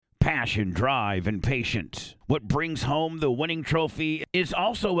passion, drive, and patience. What brings home the winning trophy is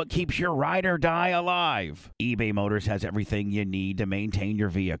also what keeps your ride or die alive. eBay Motors has everything you need to maintain your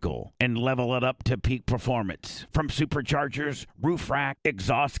vehicle and level it up to peak performance. From superchargers, roof rack,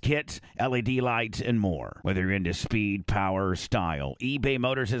 exhaust kits, LED lights, and more. Whether you're into speed, power, or style, eBay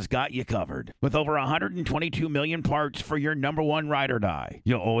Motors has got you covered. With over 122 million parts for your number one ride or die,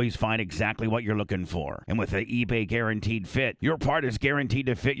 you'll always find exactly what you're looking for. And with the eBay Guaranteed Fit, your part is guaranteed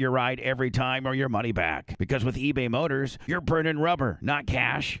to fit your ride every time or your money back. Because with eBay Motors, you're burning rubber, not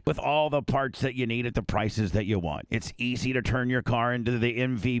cash, with all the parts that you need at the prices that you want. It's easy to turn your car into the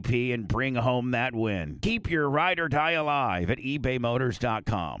MVP and bring home that win. Keep your ride or die alive at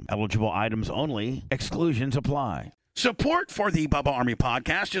ebaymotors.com. Eligible items only. Exclusions apply. Support for the Bubba Army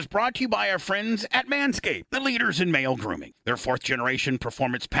podcast is brought to you by our friends at Manscaped, the leaders in male grooming. Their 4th-generation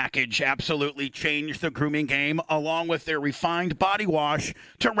performance package absolutely changed the grooming game, along with their refined body wash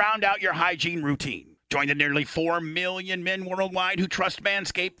to round out your hygiene routine. Join the nearly 4 million men worldwide who trust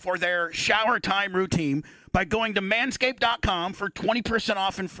Manscaped for their shower time routine by going to manscaped.com for 20%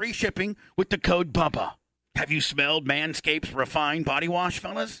 off and free shipping with the code BUBBA. Have you smelled Manscaped's refined body wash,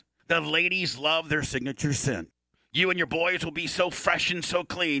 fellas? The ladies love their signature scent. You and your boys will be so fresh and so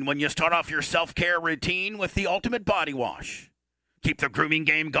clean when you start off your self-care routine with the ultimate body wash. Keep the grooming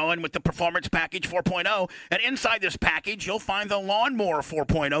game going with the Performance Package 4.0, and inside this package, you'll find the Lawnmower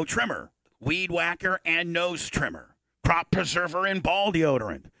 4.0 trimmer, Weed Whacker and Nose Trimmer, Crop Preserver and Ball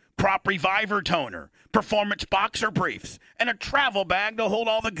Deodorant, Crop Reviver Toner, Performance Boxer Briefs, and a travel bag to hold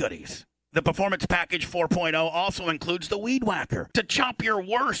all the goodies. The Performance Package 4.0 also includes the Weed Whacker to chop your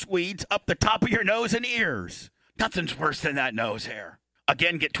worst weeds up the top of your nose and ears. Nothing's worse than that nose hair.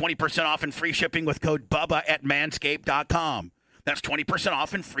 Again, get 20% off and free shipping with code BUBBA at manscaped.com. That's 20%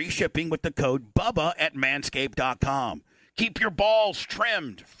 off and free shipping with the code BUBBA at manscaped.com. Keep your balls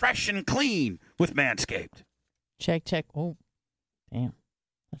trimmed, fresh and clean with Manscaped. Check, check. Oh, damn.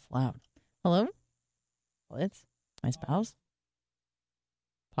 That's loud. Hello? Blitz? My spouse?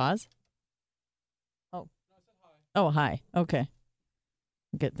 Pause? Oh. Oh, hi. Okay.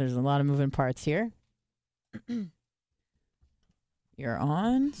 Good. There's a lot of moving parts here. You're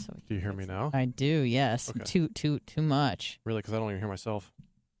on. So do you hear me now? I do, yes. Okay. Too much. Really? Because I don't even hear myself.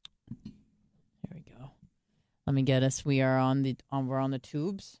 There we go. Let me get us. We are on the we're on the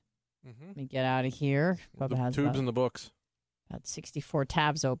tubes. Mm-hmm. Let me get out of here. The tubes in the books. About 64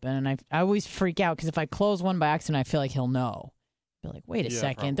 tabs open, and I always freak out because if I close one by accident, I feel like he'll know. Be like, wait a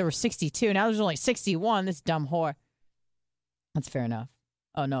second, probably. There were 62. Now there's only 61. This dumb whore. That's fair enough.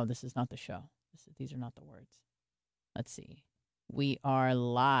 Oh no, this is not the show. These are not the words. Let's see. We are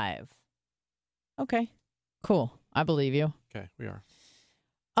live. Okay, cool. I believe you. Okay, we are.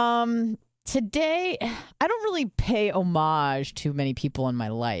 Today, I don't really pay homage to many people in my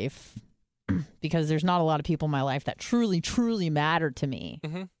life because there's not a lot of people in my life that truly, truly matter to me.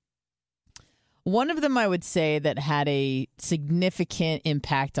 Mm-hmm. One of them I would say that had a significant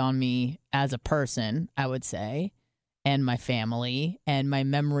impact on me as a person, I would say, and my family and my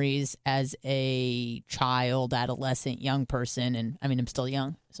memories as a child, adolescent, young person. And I mean, I'm still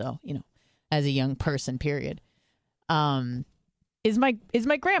young. So, as a young person, period, is my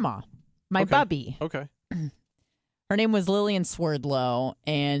grandma. My bubby. Okay. Her name was Lillian Swerdlow,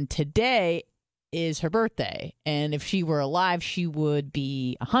 and today is her birthday. And if she were alive, she would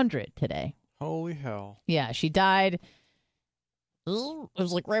be 100 today. Holy hell. Yeah, she died. It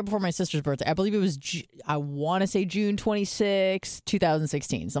was like right before my sister's birthday. I believe it was, I want to say June 26,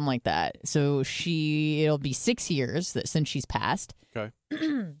 2016, something like that. So it'll be 6 years since she's passed. Okay.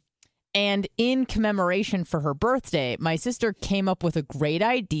 And in commemoration for her birthday, my sister came up with a great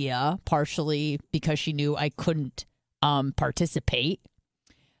idea, partially because she knew I couldn't participate,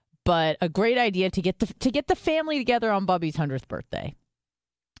 but a great idea to get the family together on Bubby's 100th birthday.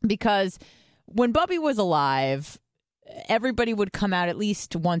 Because when Bubby was alive, everybody would come out at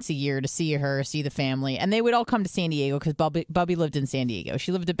least once a year to see her, see the family, and they would all come to San Diego because Bubby lived in San Diego.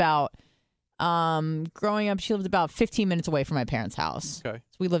 She lived about growing up, she lived about 15 minutes away from my parents' house. Okay.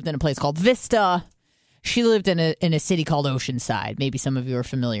 So we lived in a place called Vista. She lived in a city called Oceanside. Maybe some of you are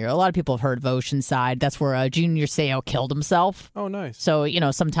familiar. A lot of people have heard of Oceanside. That's where Junior Seau killed himself. Oh, nice. So,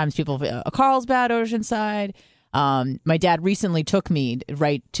 sometimes people, Carlsbad, Oceanside. My dad recently took me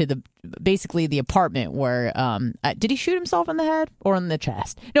right to basically the apartment where, did he shoot himself in the head or in the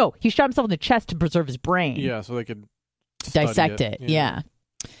chest? No, he shot himself in the chest to preserve his brain. Yeah, so they could dissect it. Yeah.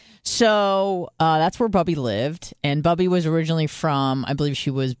 So that's where Bubby lived. And Bubby was originally from, I believe she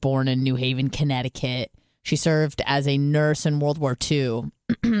was born in New Haven, Connecticut. She served as a nurse in World War II.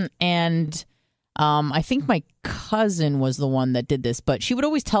 And I think my cousin was the one that did this, but she would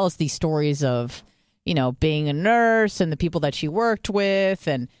always tell us these stories of, being a nurse and the people that she worked with.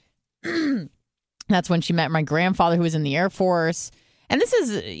 And that's when she met my grandfather, who was in the Air Force. And this is,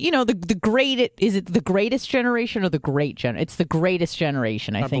 the great, is it the greatest generation or the great generation? It's the greatest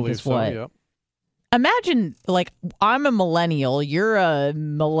generation, I think, is what. Yep. Imagine, I'm a millennial. You're a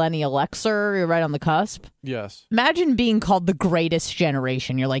millennial Xer. You're right on the cusp. Yes. Imagine being called the greatest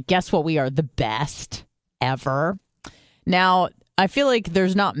generation. You're like, guess what? We are the best ever. Now, I feel like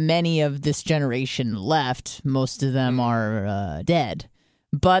there's not many of this generation left. Most of them are dead.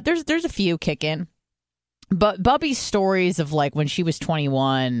 But there's a few kicking. But Bubby's stories of when she was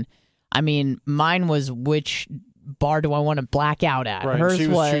 21, I mean, mine was which bar do I want to black out at? Right. Hers she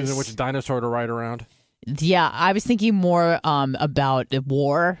was choosing which dinosaur to ride around. Yeah, I was thinking more about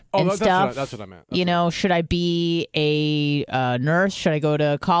war and stuff. That's what I meant. Should I be a nurse? Should I go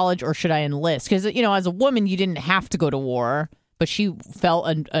to college, or should I enlist? Because as a woman, you didn't have to go to war, but she felt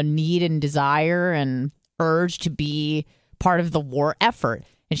a need and desire and urge to be part of the war effort.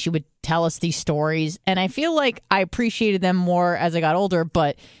 And she would tell us these stories. And I feel like I appreciated them more as I got older.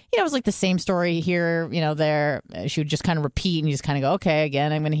 But, it was like the same story here, there. She would just kind of repeat and you just kind of go, okay,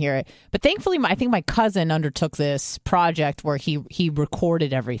 again, I'm going to hear it. But thankfully, I think my cousin undertook this project where he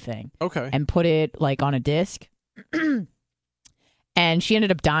recorded everything. Okay. And put it on a disc. And she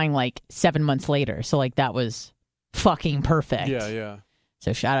ended up dying 7 months later. So that was fucking perfect. Yeah.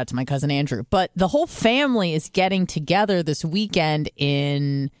 So shout out to my cousin Andrew. But the whole family is getting together this weekend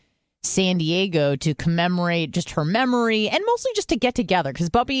in San Diego to commemorate just her memory and mostly just to get together because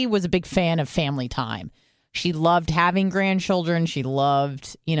Bubby was a big fan of family time. She loved having grandchildren. She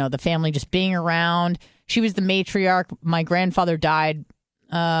loved, the family just being around. She was the matriarch. My grandfather died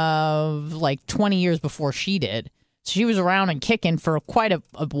 20 years before she did. So she was around and kicking for quite a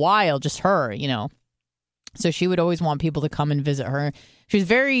while, just her, So she would always want people to come and visit her. She was a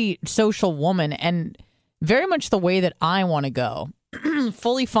very social woman and very much the way that I want to go.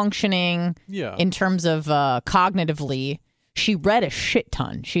 Fully functioning in terms of cognitively. She read a shit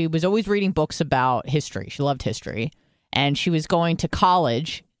ton. She was always reading books about history. She loved history. And she was going to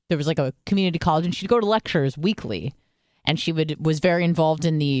college. There was a community college, and she'd go to lectures weekly. And she was very involved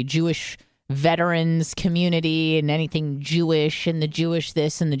in the Jewish veterans community and anything Jewish and the Jewish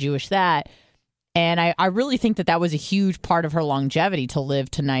this and the Jewish that. And I really think that was a huge part of her longevity to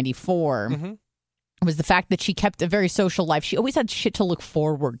live to 94 was the fact that she kept a very social life. She always had shit to look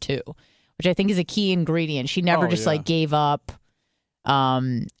forward to, which I think is a key ingredient. She never gave up.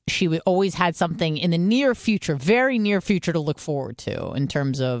 She always had something in the near future, very near future to look forward to in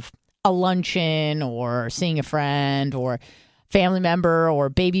terms of a luncheon or seeing a friend or family member or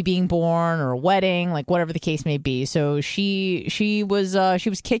baby being born or a wedding, whatever the case may be. So she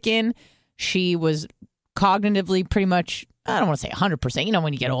was kicking. She was cognitively pretty much, I don't want to say 100%.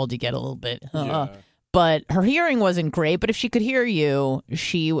 When you get old, you get a little bit. But her hearing wasn't great. But if she could hear you,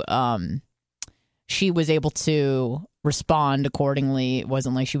 she was able to respond accordingly. It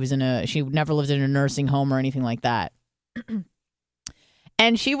wasn't like she never lived in a nursing home or anything like that.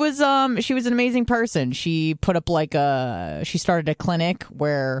 And she was an amazing person. She put up she started a clinic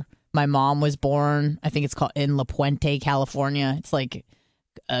where my mom was born. I think it's called in La Puente, California. It's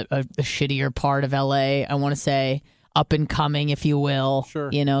a shittier part of LA, I want to say, up and coming, if you will.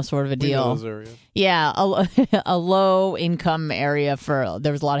 Sure. Sort of a deal. We know those areas. Yeah, a low income area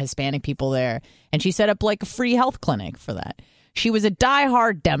there was a lot of Hispanic people there, and she set up a free health clinic for that. She was a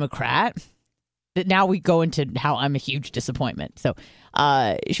diehard Democrat. Now we go into how I'm a huge disappointment. So,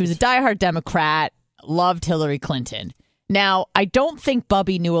 she was a diehard Democrat, loved Hillary Clinton. Now, I don't think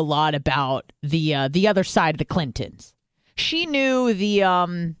Bubby knew a lot about the other side of the Clintons. She knew what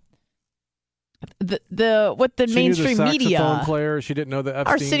the mainstream media. Saxophone player. She didn't know the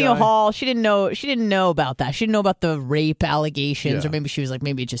Epstein Arsenio guy. Hall. She didn't know about that. She didn't know about the rape allegations, or maybe she was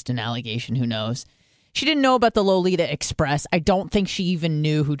maybe just an allegation. Who knows? She didn't know about the Lolita Express. I don't think she even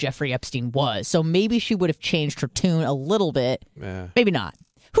knew who Jeffrey Epstein was. So maybe she would have changed her tune a little bit. Yeah. Maybe not.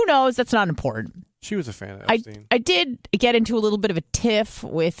 Who knows? That's not important. She was a fan of Epstein. I did get into a little bit of a tiff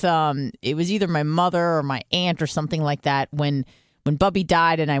with it was either my mother or my aunt or something like that when Bubby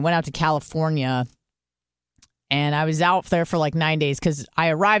died, and I went out to California, and I was out there for 9 days because I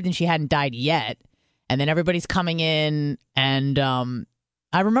arrived and she hadn't died yet, and then everybody's coming in, and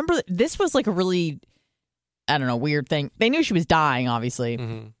I remember this was a really, I don't know, weird thing. They knew she was dying, obviously.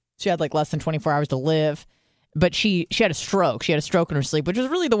 Mm-hmm. She had less than 24 hours to live. But she had a stroke. She had a stroke in her sleep, which was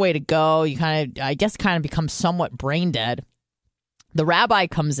really the way to go. You kind of become somewhat brain dead. The rabbi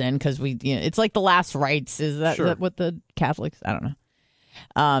comes in because it's like the last rites. Is that what the Catholics? I don't know.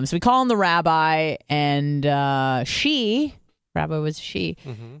 So we call in the rabbi, and rabbi was she,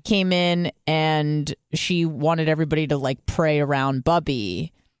 came in, and she wanted everybody to like pray around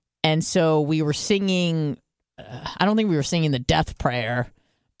Bubby. And so we were singing, I don't think we were singing the death prayer,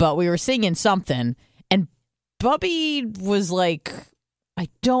 but we were singing something. And Bubby was like, I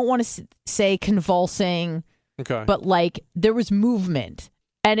don't want to say convulsing, but like there was movement.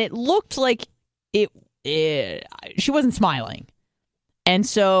 And it looked like she wasn't smiling. And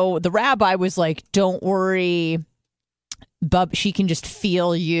so the rabbi was like, don't worry, Bub, she can just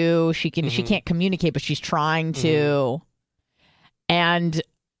feel you. She can't communicate, but she's trying to. And,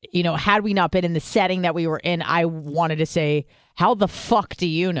 you know, had we not been in the setting that we were in, I wanted to say, how the fuck do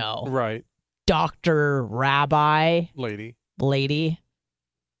you know? Right. Dr. Rabbi. Lady.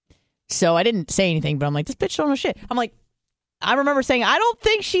 So I didn't say anything, but I'm like, this bitch don't know shit. I'm like, I remember saying, I don't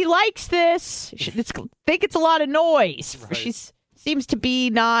think she likes this. Think it's a lot of noise. Right. She seems to be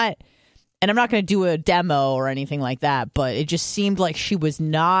not, and I'm not going to do a demo or anything like that, but it just seemed like she was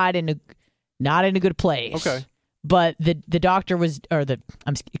not in a good place. Okay. But the doctor was, or the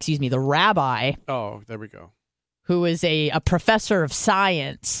rabbi. Oh, there we go. Who is a professor of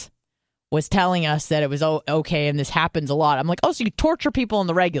science, was telling us that it was okay, and this happens a lot. I'm like, oh, so you torture people in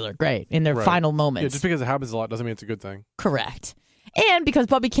the regular, great, in their final moments. Yeah, just because it happens a lot doesn't mean it's a good thing. Correct. And because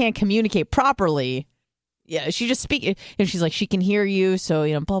Bubby can't communicate properly, yeah, she just speaks, and she's like, she can hear you, so,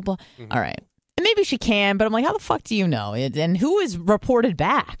 you know, blah, blah. All right. And maybe she can, but I'm like, how the fuck do you know? And who is reported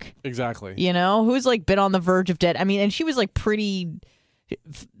back? Exactly. You know, who's like been on the verge of dead? I mean, and she was like pretty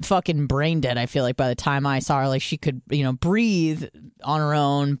fucking brain dead, I feel like, by the time I saw her. Like, she could, you know, breathe on her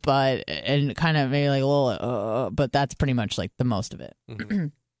own, and kind of maybe like a little, but that's pretty much like the most of it.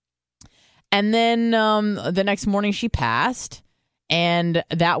 And then the next morning she passed, and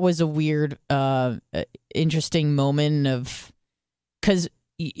that was a weird, interesting moment of, because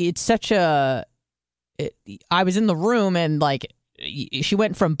it's such a, I was in the room, and like she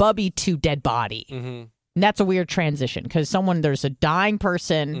went from Bubby to dead body. And that's a weird transition, because there's a dying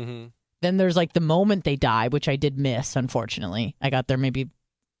person, then there's like the moment they die, which I did miss, unfortunately. I got there maybe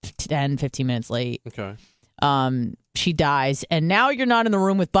 10, 15 minutes late. Okay. She dies, and now you're not in the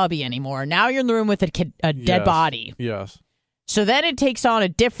room with Bubby anymore. Now you're in the room with a dead body. Yes. So then it takes on a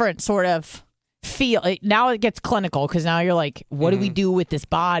different sort of feel. Now it gets clinical, because now you're like, what do we do with this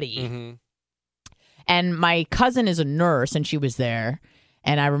body? And my cousin is a nurse, and she was there.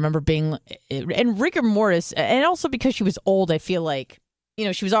 And I remember being, and rigor mortis, and also because she was old, I feel like, you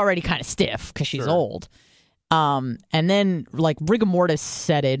know, she was already kind of stiff because she's old. And then like rigor mortis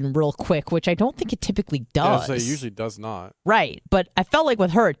set in real quick, which I don't think it typically does. Yeah, so it usually does not. Right. But I felt like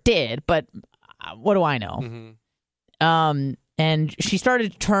with her it did, but what do I know? And she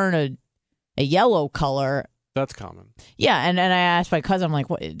started to turn a yellow color. That's common. Yeah. And I asked my cousin, I'm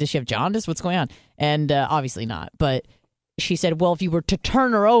like, what, does she have jaundice? What's going on? And obviously not. But she said, well, if you were to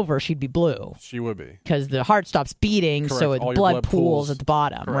turn her over, she'd be blue. She would be. Because the heart stops beating, Correct. so All blood pools at the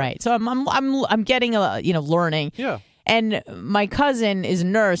bottom. Correct. Right. So I'm getting learning. Yeah. And my cousin is a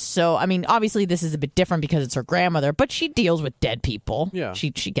nurse, so I mean, obviously this is a bit different because it's her grandmother, but she deals with dead people. Yeah.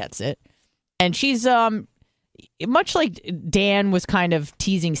 She gets it. And she's much like Dan was kind of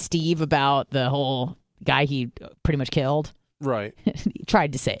teasing Steve about the whole guy he pretty much killed. Right. He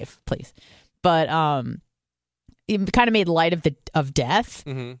tried to save, please. But it kind of made light of death.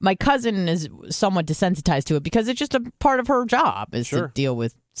 My cousin is somewhat desensitized to it because it's just a part of her job is to deal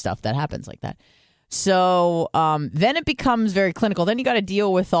with stuff that happens like that. So then it becomes very clinical. Then you got to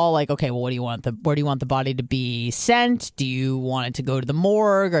deal with all like, okay, well, where do you want the body to be sent? Do you want it to go to the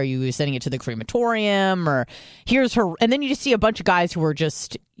morgue? Are you sending it to the crematorium? Or here's her. And then you just see a bunch of guys who are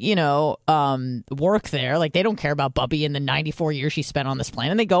just, work there. Like they don't care about Bubby in the 94 years she spent on this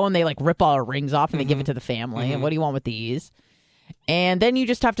planet. And they go and they like rip all her rings off and they give it to the family. And what do you want with these? And then you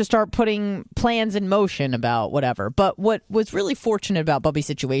just have to start putting plans in motion about whatever. But what was really fortunate about Bubby's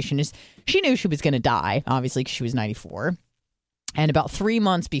situation is she knew she was going to die, obviously, because she was 94. And about 3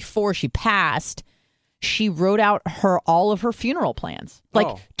 months before she passed, she wrote out all of her funeral plans, like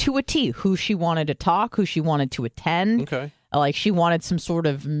to a T, who she wanted to talk, who she wanted to attend. Okay. Like she wanted some sort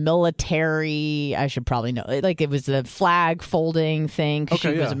of military, I should probably know, like it was the flag folding thing because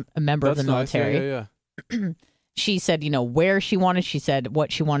she was a member of the military. Nice. Yeah. She said, where she wanted. She said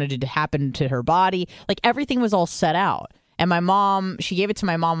what she wanted to happen to her body. Like everything was all set out. And my mom, she gave it to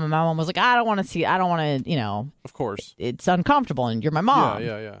my mom, and my mom was like, I don't want to. Of course. It's uncomfortable, and you're my mom.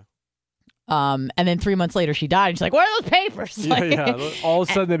 Yeah. And then 3 months later, she died. And she's like, "Where are those papers?" Yeah. All of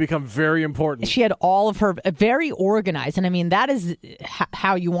a sudden, they become very important. She had all of her very organized, and I mean that is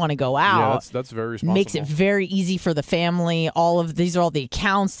how you want to go out. Yeah, that's very responsible. Makes it very easy for the family. These are all the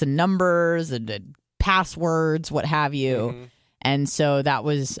accounts, the numbers, the passwords, what have you. Mm-hmm. And so that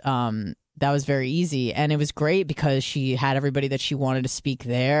was very easy, and it was great because she had everybody that she wanted to speak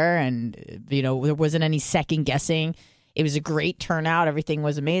there, and there wasn't any second guessing. It was a great turnout. Everything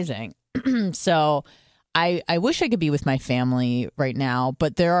was amazing. So I wish I could be with my family right now,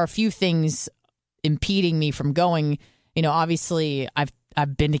 but there are a few things impeding me from going. Obviously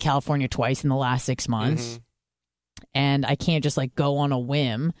I've been to California twice in the last 6 months, and I can't just go on a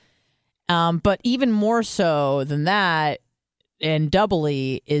whim. But even more so than that, and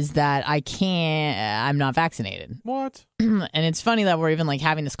doubly, is that I'm not vaccinated. What? And it's funny that we're even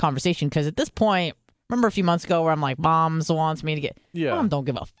having this conversation, because at this point, remember a few months ago where I'm like, Mom wants me to get... Yeah. Mom don't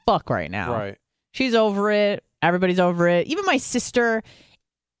give a fuck right now. Right. She's over it. Everybody's over it. Even my sister...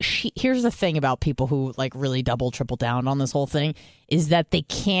 Here's the thing about people who really double, triple down on this whole thing, is that they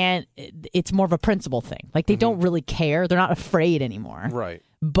can't... It's more of a principle thing. They don't really care. They're not afraid anymore. Right.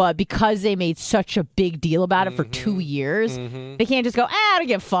 But because they made such a big deal about it for 2 years, they can't just go, I don't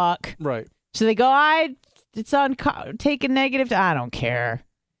give a fuck. Right. So they go, it's on taking negative. I don't care.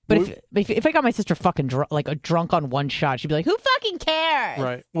 But if I got my sister fucking drunk on one shot, she'd be like, who fucking cares?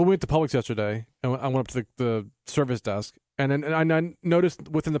 Right. Well, we went to Publix yesterday, and I went up to the service desk, and then I noticed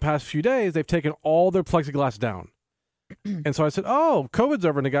within the past few days, they've taken all their plexiglass down. And so I said, "Oh, COVID's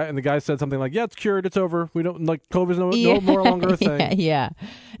over." And the guy said something like, "Yeah, it's cured. It's over. We don't COVID's no more longer a thing." Yeah.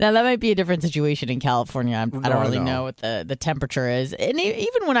 Now that might be a different situation in California. I don't really know what the temperature is. And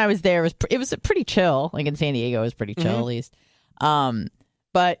even when I was there, it was pretty chill. In San Diego, it was pretty chill at least.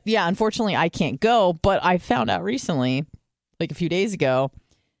 But yeah, unfortunately, I can't go. But I found out recently, a few days ago,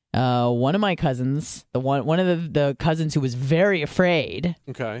 one of my cousins, one of the cousins who was very afraid,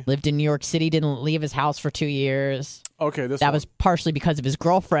 lived in New York City, didn't leave his house for 2 years. Okay, that was partially because of his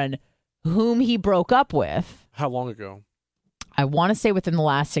girlfriend, whom he broke up with. How long ago? I want to say within the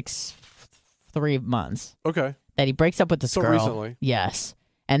last 3 months. Okay. That he breaks up with this girl. So recently. Yes.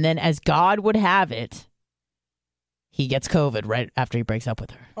 And then, as God would have it, he gets COVID right after he breaks up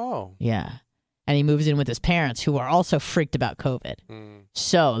with her. Oh. Yeah. And he moves in with his parents, who are also freaked about COVID.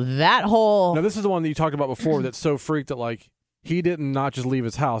 So that whole... Now, this is the one that you talked about before that's so freaked that, he didn't not just leave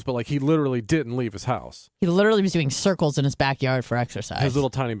his house, but, he literally didn't leave his house. He literally was doing circles in his backyard for exercise. His little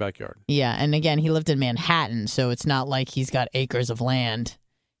tiny backyard. Yeah, and again, he lived in Manhattan, so it's not like he's got acres of land.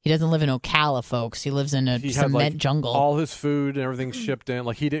 He doesn't live in Ocala, folks. He lives in a cement jungle. All his food and everything shipped in.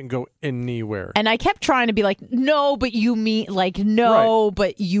 He didn't go anywhere. And I kept trying to be no, but you mean, no, right.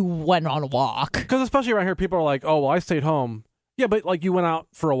 But you went on a walk. Because especially around here, people are like, oh, well, I stayed home. Yeah, but you went out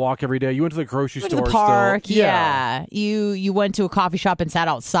for a walk every day. You went to the grocery store. To the park, still. Yeah. You went to a coffee shop and sat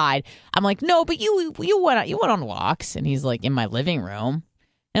outside. I'm like, no, but you went on walks. And he's like, in my living room.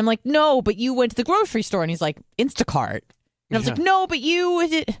 And I'm like, no, but you went to the grocery store. And he's like, Instacart. And I was like, no, but you...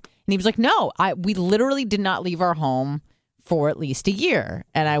 And he was like, no, we literally did not leave our home for at least a year.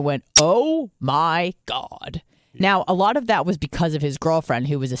 And I went, oh my God. Yeah. Now, a lot of that was because of his girlfriend,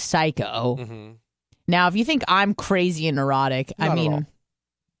 who was a psycho. Now, if you think I'm crazy and neurotic, Not I mean,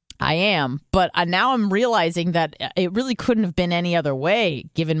 I am. But now I'm realizing that it really couldn't have been any other way,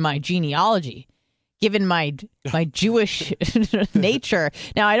 given my genealogy, given my Jewish nature.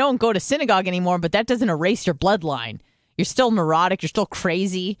 Now, I don't go to synagogue anymore, but that doesn't erase your bloodline. You're still neurotic. You're still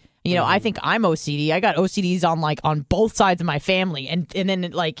crazy. I think I'm OCD. I got OCDs on both sides of my family. And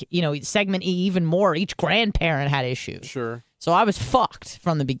then segment E even more. Each grandparent had issues. Sure. So I was fucked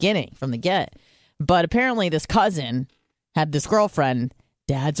from the beginning, from the get. But apparently this cousin had this girlfriend.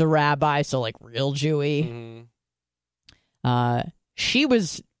 Dad's a rabbi, so real Jewy. She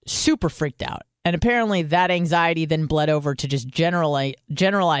was super freaked out. And apparently that anxiety then bled over to just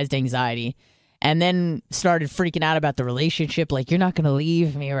generalized anxiety. And then started freaking out about the relationship. You're not going to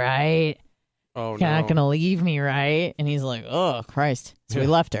leave me, right? Oh, You're not going to leave me, right? And he's like, oh, Christ. So we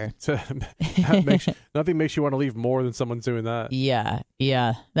left her. Nothing makes you want to leave more than someone's doing that. Yeah.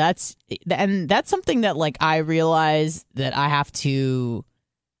 That's something that, I realize that I have to,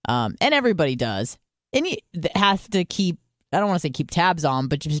 and everybody does, and you have to keep, I don't want to say keep tabs on,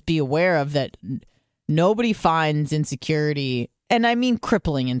 but just be aware of that nobody finds insecurity, and I mean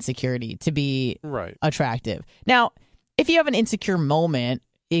crippling insecurity, to be attractive. Now, if you have an insecure moment,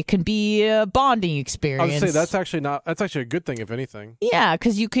 it can be a bonding experience. I would say that's actually a good thing, if anything. Yeah,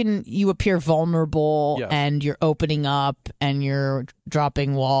 because you appear vulnerable, and you're opening up, and you're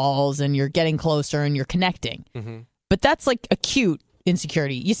dropping walls, and you're getting closer, and you're connecting. But that's a cute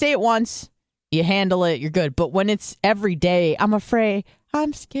insecurity. You say it once, You handle it, you're good. But when it's every day, I'm afraid,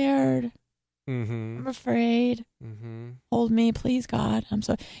 I'm scared. I'm afraid. Hold me, please, God. I'm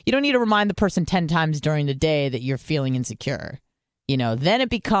so. You don't need to remind the person 10 times during the day that you're feeling insecure. Then it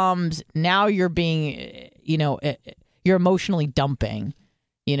becomes, now you're being, you're emotionally dumping.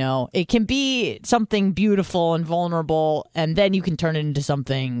 It can be something beautiful and vulnerable, and then you can turn it into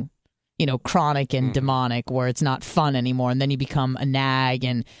something, chronic and demonic, where it's not fun anymore, and then you become a nag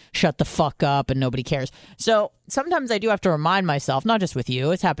and shut the fuck up and nobody cares. So sometimes I do have to remind myself, not just with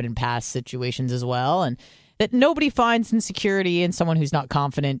you, it's happened in past situations as well, and that nobody finds insecurity in someone who's not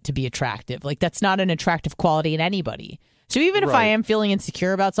confident to be attractive. Like, that's not an attractive quality in anybody. So even if I am feeling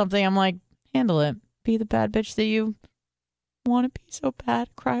insecure about something, I'm like, handle it. Be the bad bitch that you want to be so bad.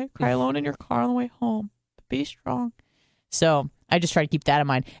 Cry alone in your car on the way home. Be strong. So I just try to keep that in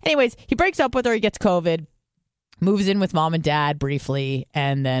mind. Anyways, he breaks up with her. He gets COVID, moves in with mom and dad briefly,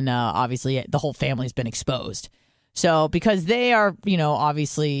 and then obviously the whole family's been exposed. So because they are,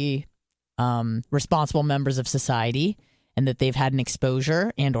 obviously responsible members of society, and that they've had an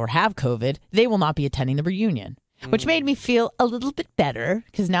exposure and or have COVID, they will not be attending the reunion, which made me feel a little bit better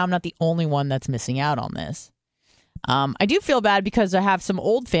because now I'm not the only one that's missing out on this. I do feel bad because I have some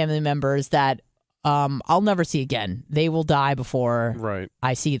old family members that I'll never see again. They will die before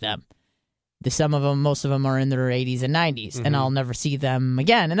I see them. Some of them, most of them are in their 80s and 90s, and I'll never see them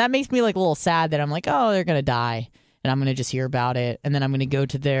again. And that makes me like a little sad that I'm like, oh, they're going to die, and I'm going to just hear about it, and then I'm going to go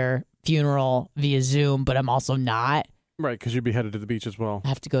to their funeral via Zoom, but I'm also not. Right, because you'd be headed to the beach as well. I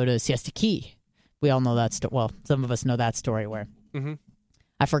have to go to Siesta Key. We all know that story. Well, some of us know that story where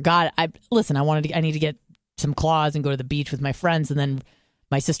I forgot. I need to get some claws and go to the beach with my friends, and then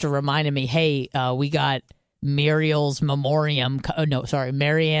my sister reminded me, hey, we got Marianne's memorial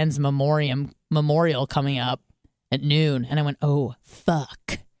coming up at noon. And I went, oh,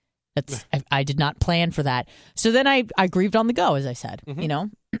 fuck. I did not plan for that. So then I grieved on the go, as I said. I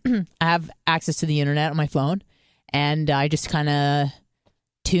have access to the internet on my phone, and I just kind of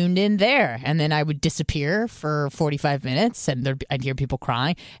tuned in there, and then I would disappear for 45 minutes, and I'd hear people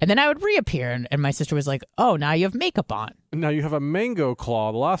crying, and then I would reappear, and my sister was like, oh, now you have makeup on. Now you have a mango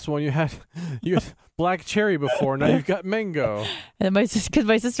claw. The last one you had black cherry before, now you've got mango. And because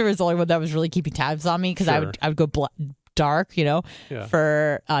my sister was the only one that was really keeping tabs on me, because I would go dark,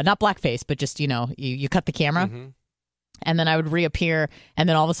 for not blackface, but just, you cut the camera. And then I would reappear, and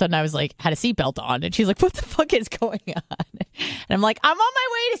then all of a sudden I was like, had a seatbelt on, and she's like, what the fuck is going on? And I'm like, I'm on my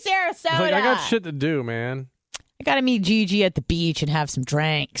way to Sarasota. Like, I got shit to do, man. I got to meet Gigi at the beach and have some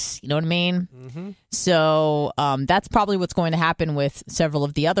drinks. You know what I mean? So that's probably what's going to happen with several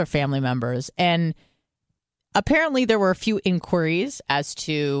of the other family members. And apparently there were a few inquiries as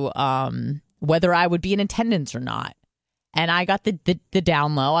to whether I would be in attendance or not. And I got the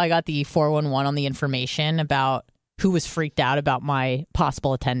down low. I got the 411 on the information about who was freaked out about my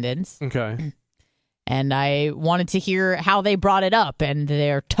possible attendance. Okay. And I wanted to hear how they brought it up and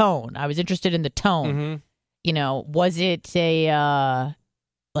their tone. I was interested in the tone. Was it a,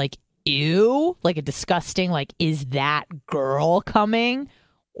 ew? Like a disgusting, is that girl coming?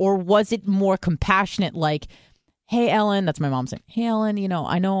 Or was it more compassionate, like, hey, Ellen, that's my mom saying, hey, Ellen,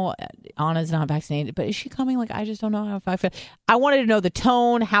 I know Anna's not vaccinated, but is she coming? I just don't know how I feel. I wanted to know the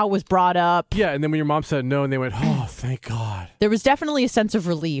tone, how it was brought up. Yeah, and then when your mom said no, and they went, oh, thank God. There was definitely a sense of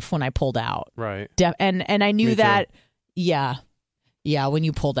relief when I pulled out. Right. And I knew that, yeah, when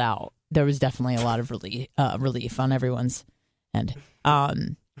you pulled out, there was definitely a lot of relief on everyone's end.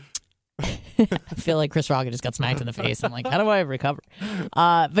 I feel like Chris Rock just got smacked in the face. I'm like, how do I recover?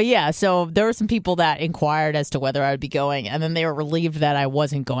 But yeah, so there were some people that inquired as to whether I would be going, and then they were relieved that I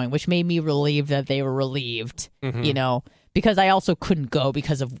wasn't going, which made me relieved that they were relieved, because I also couldn't go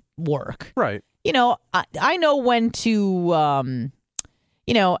because of work. Right. I know when to,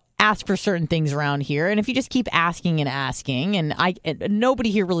 ask for certain things around here, and if you just keep asking and asking, and nobody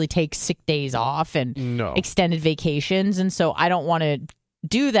here really takes sick days off and extended vacations, and so I don't want to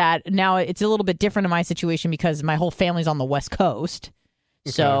do that. Now it's a little bit different in my situation because my whole family's on the West Coast.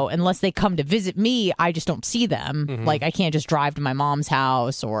 Okay. So unless they come to visit me, I just don't see them. I can't just drive to my mom's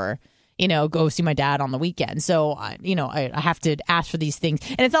house or, go see my dad on the weekend. So, I have to ask for these things.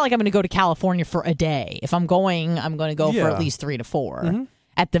 And it's not like I'm going to go to California for a day. If I'm going to go for at least 3 to 4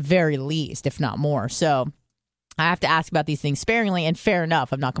 at the very least, if not more. So I have to ask about these things sparingly, and fair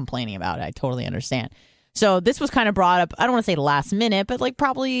enough. I'm not complaining about it. I totally understand. So this was kind of brought up, I don't want to say last minute, but like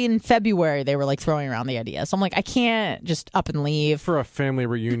probably in February they were like throwing around the idea. So I'm like, I can't just up and leave. For a family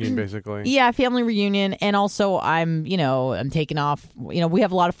reunion, basically. Yeah, family reunion. And also I'm taking off. We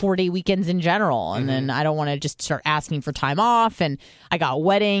have a lot of 4-day weekends in general. And then I don't want to just start asking for time off. And I got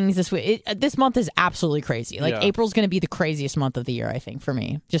weddings this week. This month is absolutely crazy. Like April's going to be the craziest month of the year, I think, for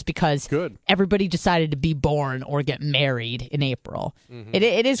me. Just because everybody decided to be born or get married in April.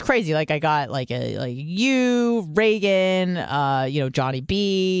 It is crazy. Like I got you, Reagan, Johnny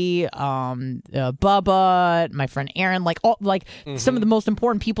B, Bubba, my friend Aaron, some of the most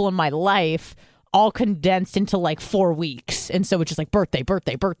important people in my life, all condensed into like 4 weeks. And so it's just like birthday.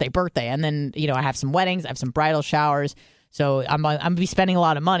 And then, I have some weddings, I have some bridal showers. So I'm gonna be spending a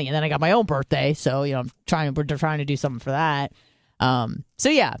lot of money. And then I got my own birthday. So, we're trying to do something for that.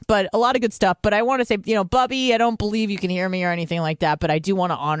 But a lot of good stuff. But I want to say, Bubby, I don't believe you can hear me or anything like that, but I do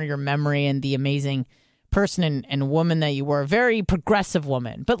want to honor your memory and the amazing person and woman that you were. A very progressive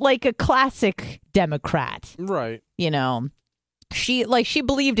woman, but like a classic Democrat. Right. She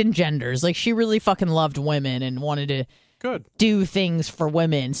believed in genders. Like she really fucking loved women and wanted to do things for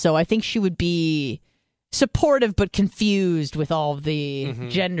women. So I think she would be supportive but confused with all of the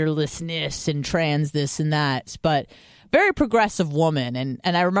genderlessness and trans this and that. But very progressive woman.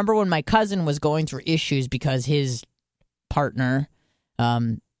 And I remember when my cousin was going through issues because his partner,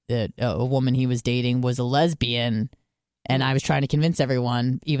 a woman he was dating, was a lesbian, and I was trying to convince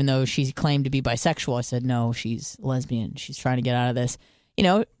everyone, even though she claimed to be bisexual. I said, no, she's lesbian. She's trying to get out of this.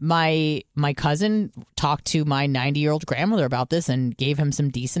 My cousin talked to my 90-year-old grandmother about this and gave him some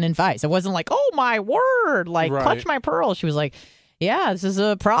decent advice. It wasn't like, oh, my word, clutch my pearl. She was like, yeah, this is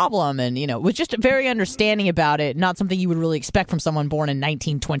a problem. And, was just very understanding about it. Not something you would really expect from someone born in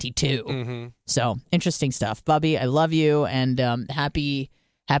 1922. So interesting stuff. Bubby, I love you. And happy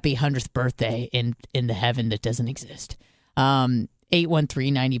 100th birthday in the heaven that doesn't exist.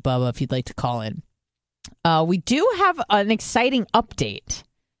 813-90 Bubba if you'd like to call in. We do have an exciting update,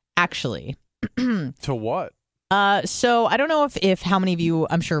 actually. To what? So I don't know if how many of you,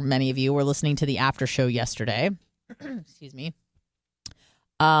 I'm sure many of you were listening to the after show yesterday. Excuse me.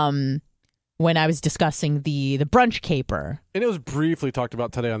 When I was discussing the brunch caper. And it was briefly talked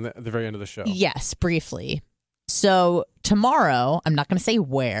about today on the very end of the show. Yes, briefly. So tomorrow, I'm not going to say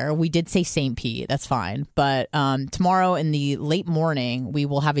where. We did say St. Pete. That's fine. But tomorrow in the late morning, we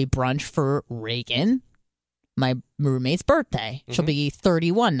will have a brunch for Reagan, my roommate's birthday. She'll be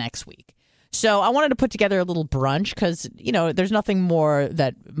 31 next week. So I wanted to put together a little brunch because, there's nothing more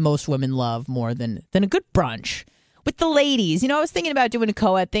that most women love more than a good brunch with the ladies. I was thinking about doing a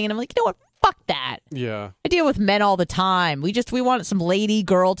co-ed thing, and I'm like, you know what? Fuck that. Yeah. I deal with men all the time. We want some lady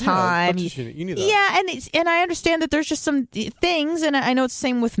girl time. Yeah, you need that. Yeah, and I understand that there's just some things, and I know it's the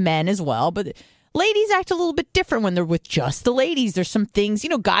same with men as well, but ladies act a little bit different when they're with just the ladies. There's some things,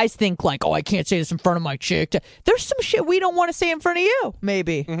 guys think like, oh, I can't say this in front of my chick. There's some shit we don't want to say in front of you,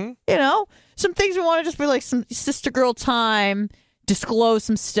 maybe. Some things we want to just be like some sister girl time, disclose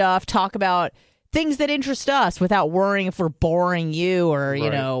some stuff, talk about things that interest us without worrying if we're boring you or, you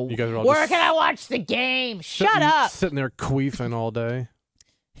guys are all where can I watch the game? Shut up. Sitting there queefing all day.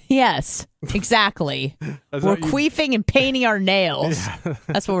 Yes, exactly. We're queefing and painting our nails. Yeah.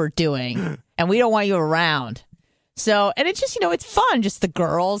 That's what we're doing. And we don't want you around. So, and it's just, it's fun. Just the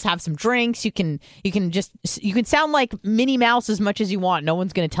girls have some drinks. You can sound like Minnie Mouse as much as you want. No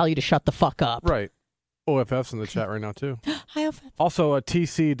one's going to tell you to shut the fuck up. Right. OFF's in the chat right now, too. Hi, OFF. Also,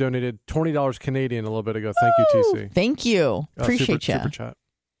 TC donated $20 Canadian a little bit ago. Thank you, TC. Thank you. Appreciate you. Super chat.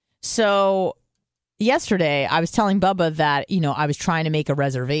 So, yesterday, I was telling Bubba that, I was trying to make a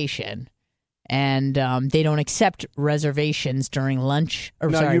reservation. And they don't accept reservations during lunch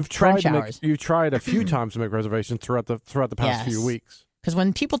brunch hours. You've tried a few times to make reservations throughout the past few weeks. Because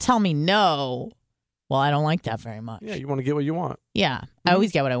when people tell me no, well, I don't like that very much. Yeah, you want to get what you want. Yeah, I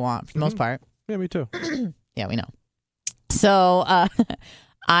always get what I want for the most part. Yeah, me too. Yeah, we know. So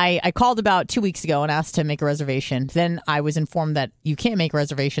I called about 2 weeks ago and asked to make a reservation. Then I was informed that you can't make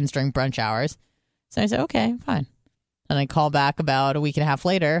reservations during brunch hours. So I said, okay, fine. And I called back about a week and a half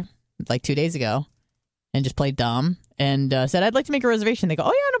later, like 2 days ago, and just played dumb and said, I'd like to make a reservation. They go,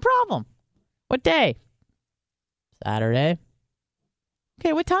 oh, yeah, no problem. What day? Saturday.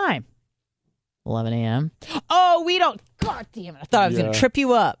 Okay, what time? 11 a.m. Oh, we don't. God damn it. I thought I was going to trip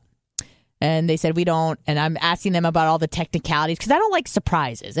you up. And they said we don't. And I'm asking them about all the technicalities because I don't like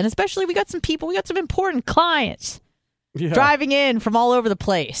surprises. And especially we got some important clients driving in from all over the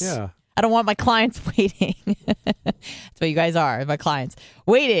place. Yeah. I don't want my clients waiting. That's what you guys are, my clients.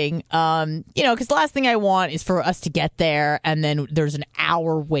 Waiting, because the last thing I want is for us to get there and then there's an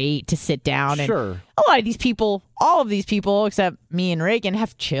hour wait to sit down. And Sure. a lot of these people, all of these people, except me and Reagan,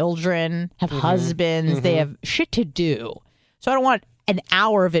 have children, have husbands. They have shit to do. So I don't want an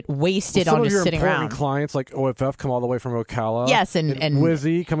hour of it wasted on just sitting around. Some of your important clients like OFF come all the way from Ocala. Yes, and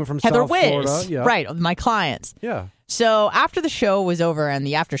Wizzy coming from Heather South Wiz, Florida. Yeah. right, my clients. Yeah. So after the show was over and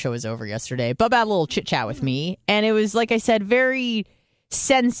the after show was over yesterday, Bubba had a little chit chat with me, and it was, like I said, very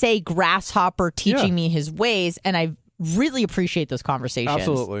sensei grasshopper teaching me his ways, and I really appreciate those conversations.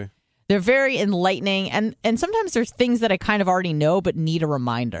 Absolutely. They're very enlightening, and sometimes there's things that I kind of already know but need a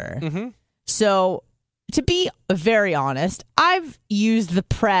reminder. Mm-hmm. So to be very honest, I've used the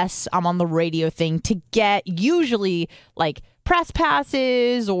press, I'm on the radio thing, to get usually like press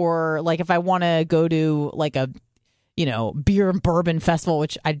passes, or like if I want to go to like a beer and bourbon festival,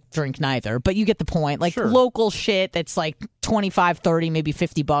 which I drink neither, but you get the point. Like local shit that's like 25, 30, maybe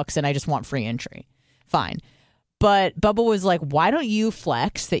 $50, and I just want free entry. Fine. But Bubba was like, why don't you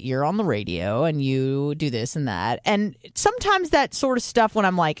flex that you're on the radio and you do this and that? And sometimes that sort of stuff when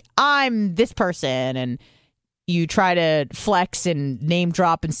I'm like, I'm this person, and you try to flex and name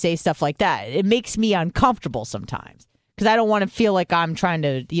drop and say stuff like that, it makes me uncomfortable sometimes. Because I don't want to feel like I'm trying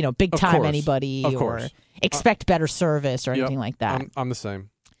to, big time anybody or expect better service or anything like that. I'm the same.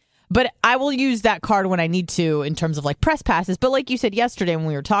 But I will use that card when I need to in terms of like press passes. But like you said yesterday when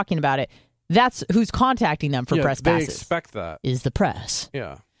we were talking about it, that's who's contacting them for press passes. They expect that. Is the press.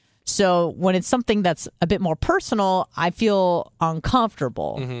 Yeah. So when it's something that's a bit more personal, I feel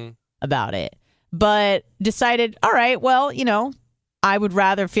uncomfortable about it. But decided, all right, well, I would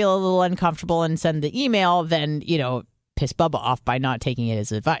rather feel a little uncomfortable and send the email than, piss Bubba off by not taking it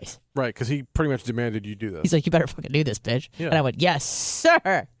as advice. Right, because he pretty much demanded you do this. He's like, you better fucking do this, bitch. Yeah. And I went, yes,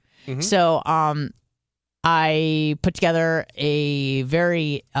 sir. So I put together a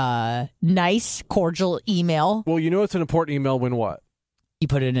very nice, cordial email. Well, it's an important email when what? You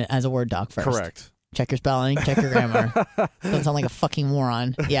put it in as a Word doc first. Correct. Check your spelling, check your grammar. Don't sound like a fucking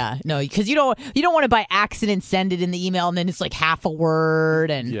moron. Yeah, no, because you don't want to by accident send it in the email and then it's like half a word,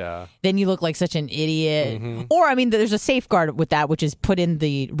 and then you look like such an idiot. Or there's a safeguard with that, which is put in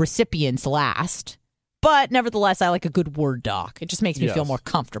the recipients last. But nevertheless, I like a good Word doc. It just makes me feel more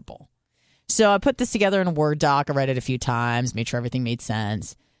comfortable. So I put this together in a Word doc. I read it a few times, made sure everything made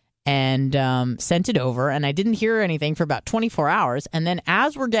sense, and sent it over. And I didn't hear anything for about 24 hours. And then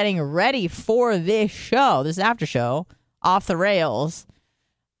as we're getting ready for this show, this after show, Off the Rails,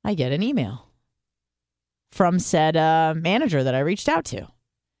 I get an email from said manager that I reached out to.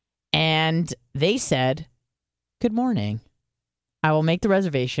 And they said, good morning. I will make the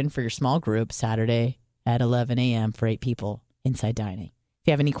reservation for your small group Saturday at 11 a.m. for 8 people inside dining. If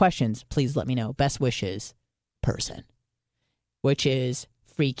you have any questions, please let me know. Best wishes, person. Which is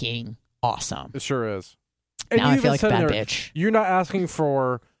freaking awesome. It sure is. Now I feel like a bad bitch. You're not asking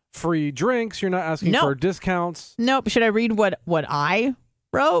for free drinks. You're not asking for discounts. Nope. Should I read what I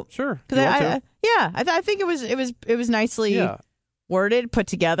wrote? Sure. I think it was nicely worded, put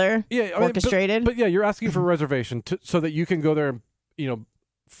together, orchestrated. But you're asking for a reservation so that you can go there and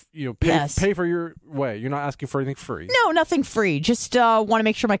pay for your way. You're not asking for anything free. No, nothing free. Just want to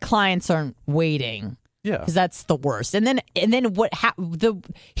make sure my clients aren't waiting. Yeah, because that's the worst. And then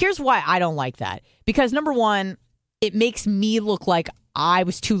here's why I don't like that. Because number one, it makes me look like I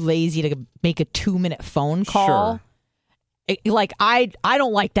was too lazy to make a 2-minute phone call. Sure. I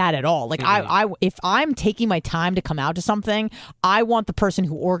don't like that at all. Like I if I'm taking my time to come out to something, I want the person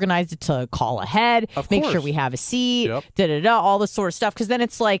who organized it to call ahead, make sure we have a seat, all this sort of stuff. Because then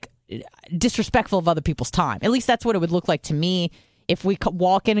it's like disrespectful of other people's time. At least that's what it would look like to me. If we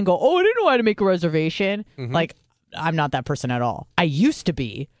walk in and go, oh, I didn't know how to make a reservation. Like, I'm not that person at all. I used to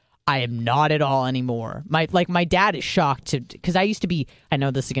be. I am not at all anymore. My dad is shocked because I used to be, I know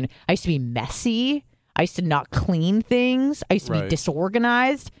this again, I used to be messy. I used to not clean things. I used to be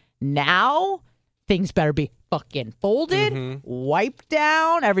disorganized. Now, things better be fucking folded, wiped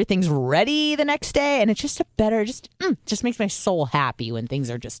down. Everything's ready the next day. And it's just just makes my soul happy when things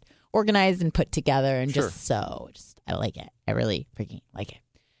are just organized and put together and I like it. I really freaking like it.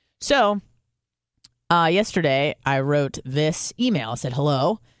 So, yesterday I wrote this email. I said,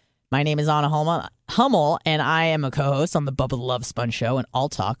 hello, my name is Anna Hummel, and I am a co-host on the Bubba the Love Sponge Show, an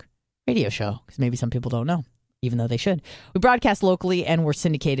all-talk radio show, because maybe some people don't know, even though they should. We broadcast locally, and we're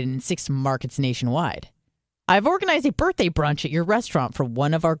syndicated in 6 markets nationwide. I've organized a birthday brunch at your restaurant for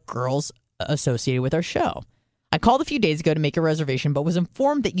one of our girls associated with our show. I called a few days ago to make a reservation, but was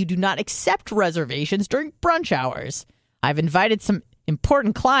informed that you do not accept reservations during brunch hours. I've invited some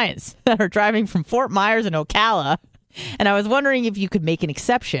important clients that are driving from Fort Myers and Ocala, and I was wondering if you could make an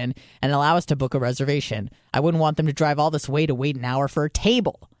exception and allow us to book a reservation. I wouldn't want them to drive all this way to wait an hour for a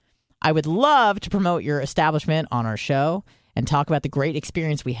table. I would love to promote your establishment on our show and talk about the great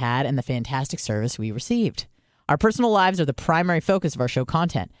experience we had and the fantastic service we received. Our personal lives are the primary focus of our show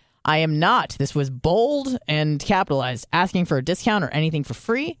content. I am not, this was bold and capitalized, asking for a discount or anything for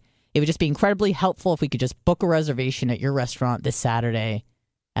free. It would just be incredibly helpful if we could just book a reservation at your restaurant this Saturday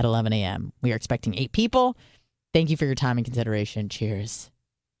at 11 a.m. We are expecting 8 people. Thank you for your time and consideration. Cheers.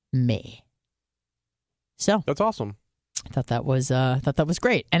 May. So That's awesome. I thought that was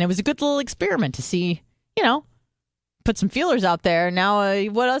great. And it was a good little experiment to see, put some feelers out there. Now,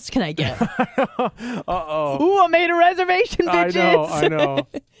 what else can I get? Uh-oh. Ooh, I made a reservation, bitches. I know.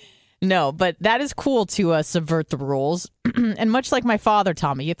 No, but that is cool to subvert the rules. And much like my father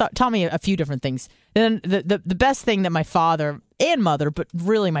taught me, taught me a few different things. Then the best thing that my father and mother, but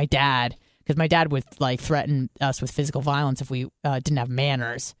really my dad, because my dad would threaten us with physical violence if we didn't have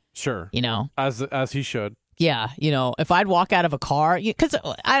manners. Sure. As he should. Yeah, if I'd walk out of a car, because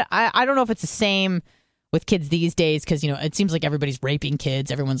I don't know if it's the same with kids these days, because it seems like everybody's raping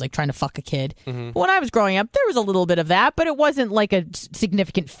kids, everyone's trying to fuck a kid. Mm-hmm. When I was growing up, there was a little bit of that, but it wasn't like a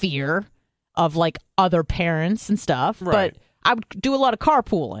significant fear of other parents and stuff. Right. But I would do a lot of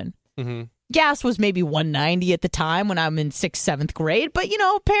carpooling. Mm-hmm. Gas was maybe $1.90 at the time when I'm in 6th, 7th grade. But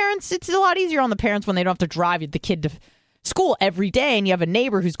parents, it's a lot easier on the parents when they don't have to drive the kid to school every day, and you have a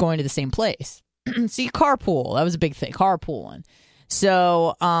neighbor who's going to the same place. So you carpool. That was a big thing, carpooling.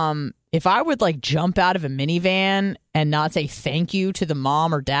 So if I would jump out of a minivan and not say thank you to the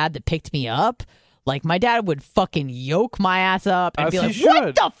mom or dad that picked me up, my dad would fucking yoke my ass up and be like,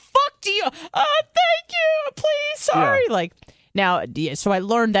 what the fuck do you, thank you, please, sorry. Yeah. So I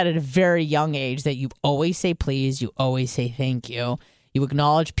learned that at a very young age that you always say please, you always say thank you. You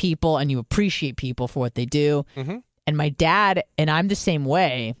acknowledge people and you appreciate people for what they do. Mm-hmm. And my dad, and I'm the same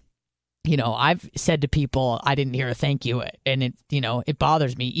way. I've said to people, I didn't hear a thank you, and it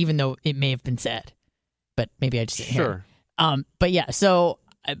bothers me, even though it may have been said, but maybe I just didn't hear it. But yeah, so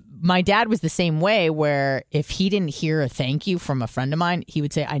my dad was the same way, where if he didn't hear a thank you from a friend of mine, he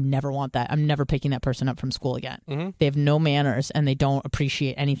would say, I never want that. I'm never picking that person up from school again. Mm-hmm. They have no manners, and they don't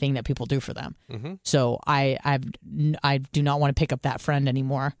appreciate anything that people do for them. Mm-hmm. So I do not want to pick up that friend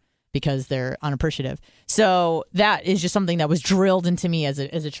anymore, because they're unappreciative. So that is just something that was drilled into me as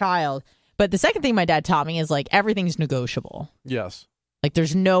a child. But the second thing my dad taught me is everything's negotiable. Yes.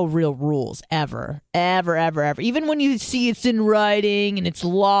 There's no real rules ever. Even when you see it's in writing and it's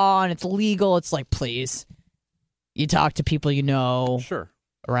law and it's legal, it's please. You talk to people sure,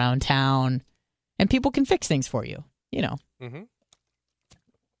 around town, and people can fix things for you, Mm-hmm.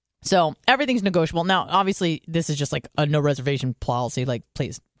 So everything's negotiable. Now, obviously, this is just a no reservation policy.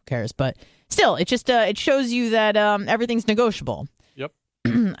 Please, who cares? But still, it just it shows you that everything's negotiable. Yep.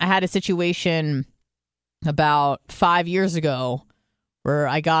 I had a situation about 5 years ago where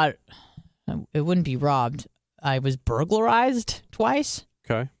it wouldn't be robbed. I was burglarized twice.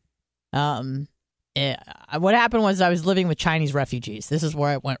 Okay. What happened was I was living with Chinese refugees. This is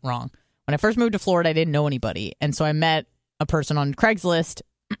where it went wrong. When I first moved to Florida, I didn't know anybody. And so I met a person on Craigslist,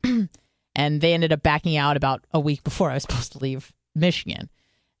 and they ended up backing out about a week before I was supposed to leave Michigan.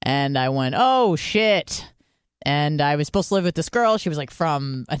 And I went, oh, shit. And I was supposed to live with this girl. She was I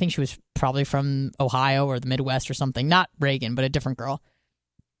think she was probably from Ohio or the Midwest or something. Not Reagan, but a different girl.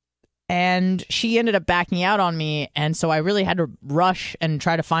 And she ended up backing out on me. And so I really had to rush and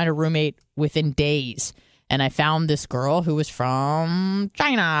try to find a roommate within days. And I found this girl who was from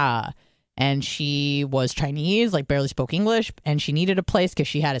China. And she was Chinese, barely spoke English. And she needed a place because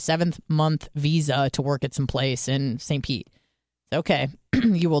she had a 7-month visa to work at some place in St. Pete. Okay,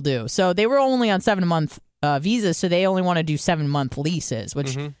 you will do. So they were only on 7-month visas, so they only want to do 7-month leases,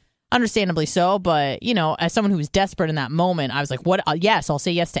 which understandably so. But, as someone who was desperate in that moment, I was like, what? Yes, I'll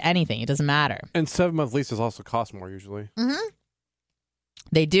say yes to anything. It doesn't matter. And 7-month leases also cost more usually. Mm-hmm.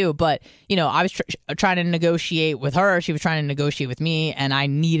 They do. But, I was trying to negotiate with her. She was trying to negotiate with me, and I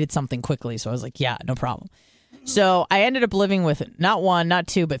needed something quickly. So I was like, yeah, no problem. So I ended up living with not one, not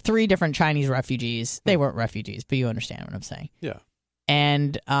two, but 3 different Chinese refugees. They weren't refugees, but you understand what I'm saying. Yeah.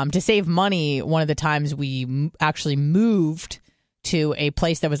 And to save money, one of the times we actually moved to a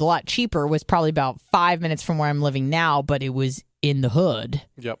place that was a lot cheaper was probably about 5 minutes from where I'm living now, but it was in the hood.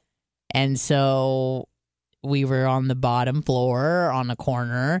 Yep. And so we were on the bottom floor on a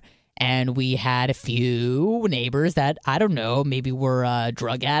corner, and we had a few neighbors that, I don't know, maybe were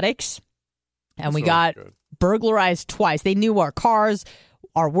drug addicts. And we got burglarized twice. They knew our cars,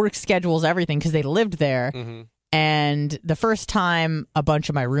 our work schedules, everything, because they lived there. Mm-hmm. And the first time, a bunch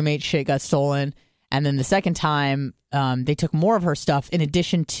of my roommate's shit got stolen. And then the second time, they took more of her stuff in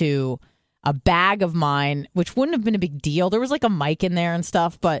addition to a bag of mine, which wouldn't have been a big deal. There was like a mic in there and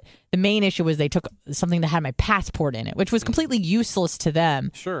stuff. But the main issue was they took something that had my passport in it, which was completely useless to them.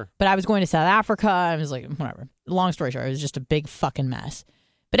 Sure. But I was going to South Africa. I was like, whatever. Long story short, it was just a big fucking mess.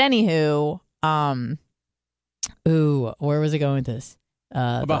 But anywho, where was I going with this?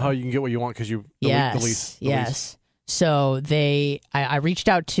 About how you can get what you want because the lease. Yes. So I reached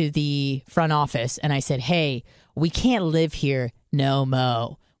out to the front office and I said, hey, we can't live here no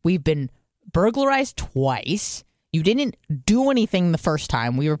mo. We've been burglarized twice. You didn't do anything the first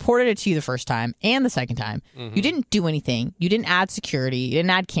time. We reported it to you the first time and the second time. Mm-hmm. You didn't do anything. You didn't add security. You didn't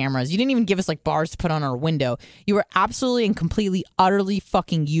add cameras. You didn't even give us like bars to put on our window. You were absolutely and completely, utterly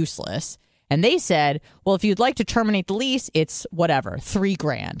fucking useless. And they said, well, if you'd like to terminate the lease, it's whatever,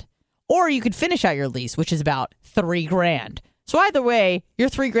 $3,000. Or you could finish out your lease, which is about $3,000. So either way, you're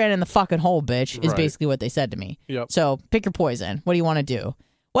 $3,000 in the fucking hole, bitch, is basically what they said to me. Yep. So pick your poison. What do you want to do?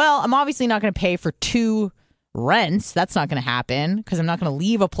 Well, I'm obviously not going to pay for 2 rents. That's not going to happen because I'm not going to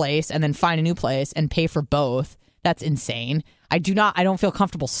leave a place and then find a new place and pay for both. That's insane. I don't feel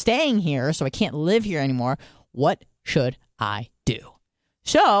comfortable staying here, so I can't live here anymore. What should I do?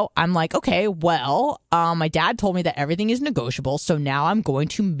 So I'm like, okay, well, my dad told me that everything is negotiable, so now I'm going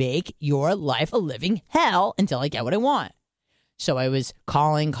to make your life a living hell until I get what I want. So I was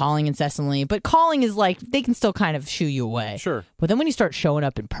calling incessantly, but calling is like, they can still kind of shoo you away. Sure. But then when you start showing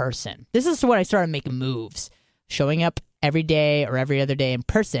up in person, this is when I started making moves. Showing up every day or every other day in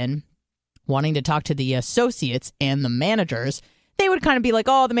person, wanting to talk to the associates and the managers. They would kind of be like,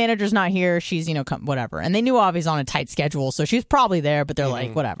 oh, the manager's not here. She's, whatever. And they knew I was on a tight schedule, so she was probably there, but they're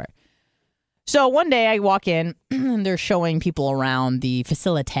like, whatever. So one day I walk in, and they're showing people around the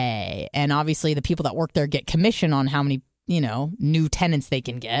facility. And obviously the people that work there get commission on how many, new tenants they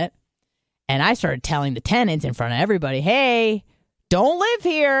can get. And I started telling the tenants in front of everybody, hey, don't live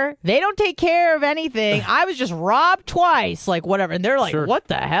here. They don't take care of anything. I was just robbed twice, like whatever. And they're like, sure. What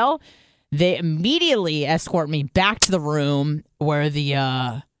the hell? They immediately escort me back to the room where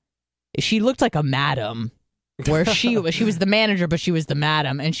she looked like a madam, where she was the manager, but she was the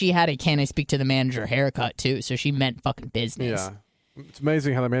madam, and she had a "can I speak to the manager" haircut too, so she meant fucking business. Yeah, it's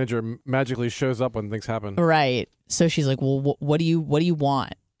amazing how the manager magically shows up when things happen. Right. So she's like, "Well, what do you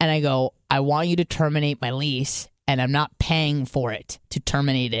want?" And I go, "I want you to terminate my lease, and I'm not paying for it to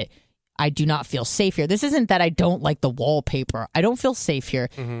terminate it. I do not feel safe here. This isn't that I don't like the wallpaper. I don't feel safe here.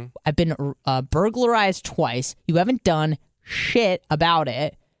 Mm-hmm. I've been burglarized twice. You haven't done shit about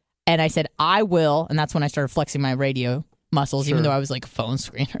it." And I said, I will. And that's when I started flexing my radio muscles, even though I was like a phone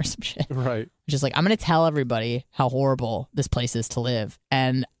screen or some shit. Right. Just like, I'm going to tell everybody how horrible this place is to live.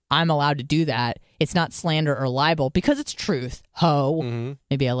 And I'm allowed to do that. It's not slander or libel because it's truth. Ho. Mm-hmm.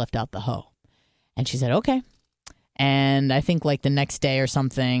 Maybe I left out the ho. And she said, okay. And I think like the next day or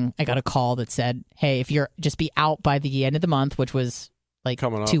something, I got a call that said, hey, if you're just be out by the end of the month, which was like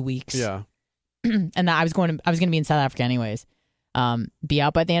coming up. 2 weeks. Yeah. And I was going to be in South Africa anyways. Be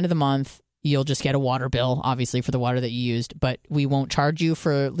out by the end of the month. You'll just get a water bill, obviously, for the water that you used, but we won't charge you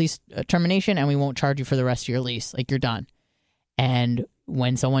for lease termination, and we won't charge you for the rest of your lease. Like, you're done. And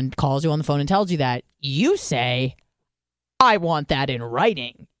when someone calls you on the phone and tells you that, you say, I want that in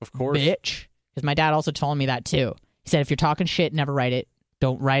writing. Of course. Bitch. Because my dad also told me that, too. He said, if you're talking shit, never write it.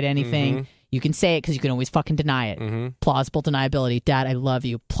 Don't write anything. Mm-hmm. You can say it because you can always fucking deny it. Mm-hmm. Plausible deniability. Dad, I love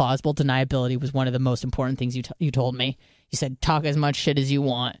you. Plausible deniability was one of the most important things you told me. You said, talk as much shit as you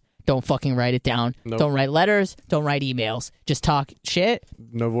want. Don't fucking write it down. Nope. Don't write letters. Don't write emails. Just talk shit.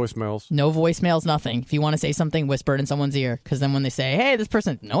 No voicemails. No voicemails, nothing. If you want to say something, whisper it in someone's ear. Because then when they say, hey, this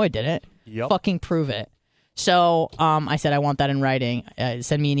person, no, I didn't. Yep. Fucking prove it. So I said, I want that in writing.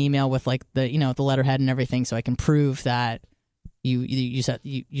 Send me an email with like the letterhead and everything so I can prove that you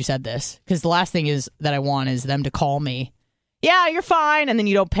said this. Because the last thing is that I want is them to call me. Yeah, you're fine, and then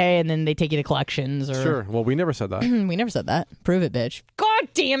you don't pay, and then they take you to collections. Or... Sure. Well, we never said that. We never said that. Prove it, bitch. God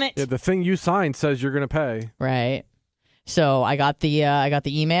damn it. Yeah, the thing you signed says you're going to pay. Right. So I got the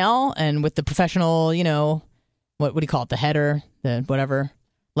email, and with the professional, what do you call it? The header, the whatever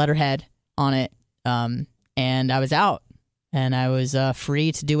letterhead on it. And I was out, and I was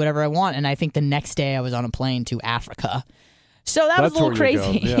free to do whatever I want. And I think the next day I was on a plane to Africa. So that was a little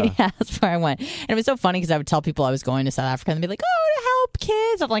crazy. Yeah. Yeah, that's where I went. And it was so funny because I would tell people I was going to South Africa and they'd be like, oh, to help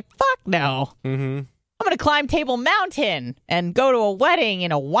kids. I'm like, fuck no. Mm-hmm. I'm going to climb Table Mountain and go to a wedding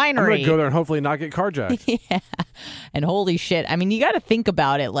in a winery. I'm going to go there and hopefully not get carjacked. Yeah. And holy shit. I mean, you got to think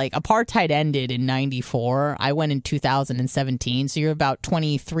about it. Like, apartheid ended in 94. I went in 2017. So you're about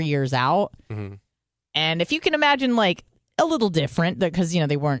 23 years out. Mm-hmm. And if you can imagine, like, a little different, because,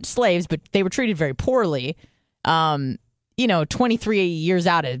 they weren't slaves, but they were treated very poorly. 23 years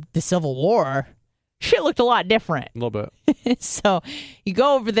out of the Civil War, shit looked a lot different. A little bit. So you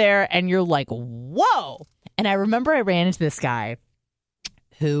go over there and you're like, whoa. And I remember I ran into this guy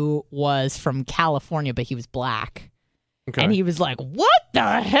who was from California, but he was black. Okay. And he was like, what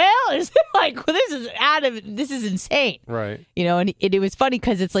the hell is it? Like, this is insane. Right. And it was funny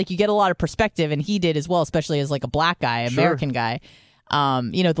because it's like you get a lot of perspective, and he did as well, especially as like a black guy, American guy.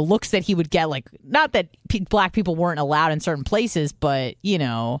 The looks that he would get, like, not that black people weren't allowed in certain places, but,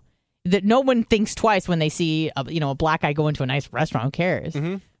 that no one thinks twice when they see, a black guy go into a nice restaurant. Who cares?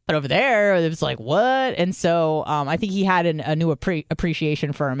 Mm-hmm. But over there, it was like, what? And so I think he had a new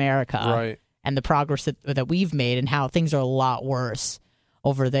appreciation for America. Right. And the progress that we've made, and how things are a lot worse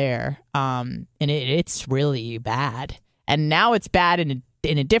over there. And it's really bad. And now it's bad in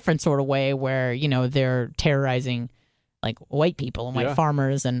a different sort of way where, they're terrorizing, like, white people and white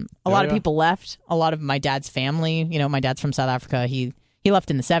farmers. And a lot of people left. A lot of my dad's family, my dad's from South Africa. He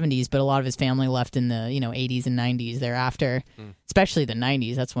left in the 70s, but a lot of his family left in the, 80s and 90s thereafter, especially the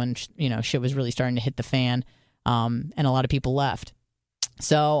 90s. That's when, shit was really starting to hit the fan. And a lot of people left.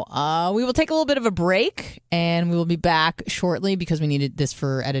 So we will take a little bit of a break, and we will be back shortly because we needed this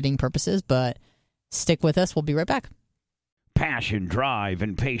for editing purposes, but stick with us. We'll be right back. Passion, drive,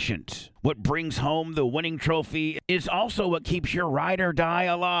 and patience. What brings home the winning trophy is also what keeps your ride or die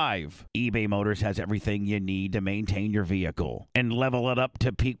alive. eBay Motors has everything you need to maintain your vehicle and level it up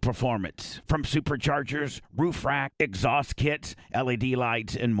to peak performance. From superchargers, roof rack, exhaust kits, LED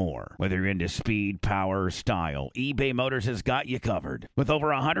lights, and more. Whether you're into speed, power, or style, eBay Motors has got you covered. With over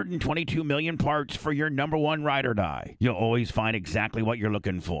 122 million parts for your number one ride or die, you'll always find exactly what you're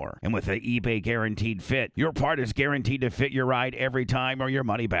looking for. And with the eBay Guaranteed Fit, your part is guaranteed to fit your ride every time or your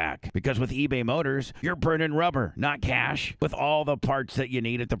money back. Because with eBay Motors, you're burning rubber, not cash, with all the parts that you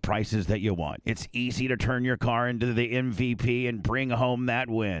need at the prices that you want. It's easy to turn your car into the MVP and bring home that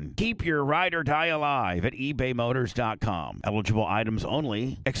win. Keep your ride or die alive at ebaymotors.com. Eligible items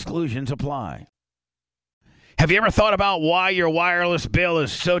only. Exclusions apply. Have you ever thought about why your wireless bill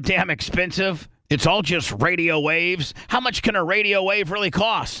is so damn expensive? It's all just radio waves. How much can a radio wave really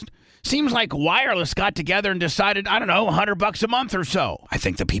cost? Seems like wireless got together and decided, I don't know, $100 a month or so. I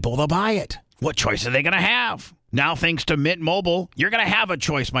think the people will buy it. What choice are they going to have? Now, thanks to Mint Mobile, you're going to have a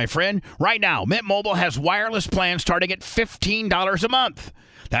choice, my friend. Right now, Mint Mobile has wireless plans starting at $15 a month.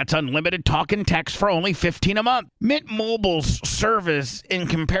 That's unlimited talk and text for only $15 a month. Mint Mobile's service, in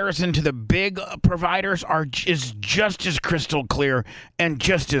comparison to the big providers, is just as crystal clear and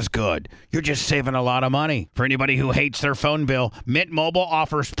just as good. You're just saving a lot of money. For anybody who hates their phone bill, Mint Mobile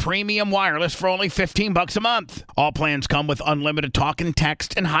offers premium wireless for only $15 a month. All plans come with unlimited talk and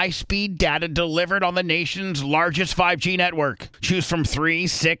text and high-speed data delivered on the nation's largest 5G network. Choose from 3,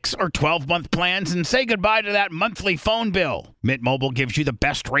 6, or 12-month plans and say goodbye to that monthly phone bill. Mint Mobile gives you the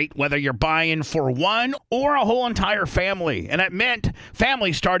best rate whether you're buying for one or a whole entire family. And at Mint,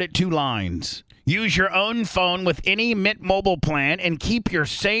 families start at 2 lines. Use your own phone with any Mint Mobile plan and keep your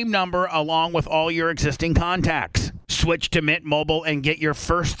same number along with all your existing contacts. Switch to Mint Mobile and get your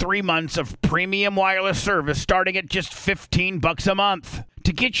first 3 months of premium wireless service starting at just $15 a month.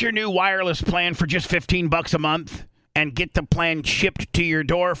 To get your new wireless plan for just $15 a month and get the plan shipped to your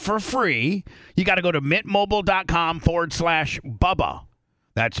door for free, you got to go to mintmobile.com/Bubba.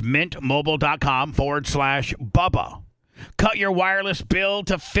 That's mintmobile.com/Bubba. Cut your wireless bill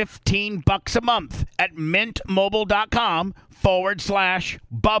to $15 a month at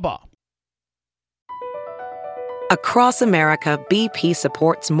mintmobile.com/Bubba. Across America, BP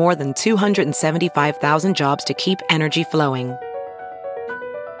supports more than 275,000 jobs to keep energy flowing.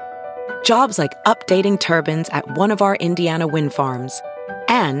 Jobs like updating turbines at one of our Indiana wind farms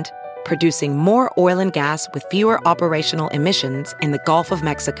and producing more oil and gas with fewer operational emissions in the Gulf of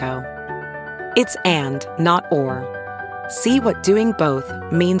Mexico. It's and, not or. See what doing both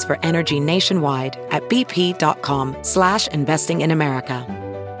means for energy nationwide at bp.com/investing in America.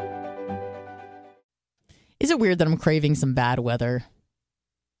 Is it weird that I'm craving some bad weather?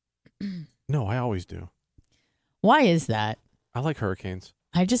 No, I always do. Why is that? I like hurricanes.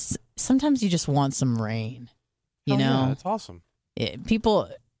 Sometimes you just want some rain, you know? Yeah, it's awesome.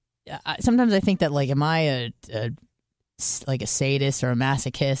 Sometimes I think that, like, am I a sadist or a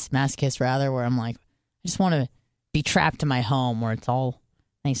masochist rather, where I'm like, I just want to be trapped in my home where it's all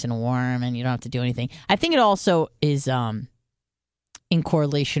nice and warm and you don't have to do anything. I think it also is in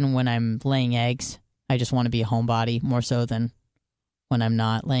correlation when I'm laying eggs. I just want to be a homebody more so than when I'm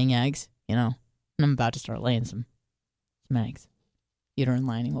not laying eggs, you know? And I'm about to start laying some eggs. Uterine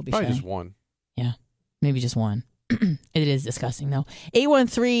lining will be probably showing. Just one. Yeah. Maybe just one. It is disgusting, though.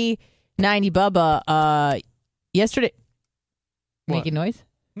 813-90 Bubba. Yesterday... What? Making noise?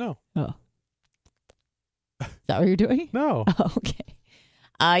 No. Oh. Is that what you're doing? No. Oh,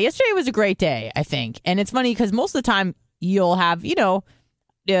 okay. Yesterday was a great day, I think. And it's funny because most of the time you'll have,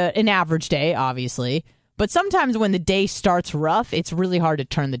 an average day, obviously. But sometimes when the day starts rough, it's really hard to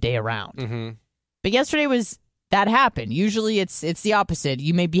turn the day around. Mm-hmm. But yesterday that happened. Usually it's the opposite.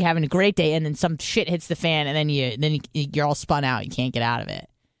 You may be having a great day and then some shit hits the fan and then you're all spun out. You can't get out of it.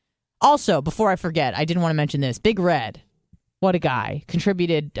 Also, before I forget, I didn't want to mention this. Big Red, what a guy,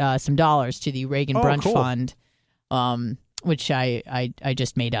 contributed some dollars to the Reagan Brunch Fund, which I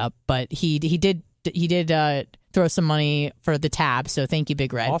just made up. But he did throw some money for the tab. So thank you,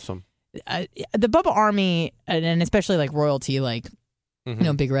 Big Red. Awesome. The Bubba Army, and especially like royalty, like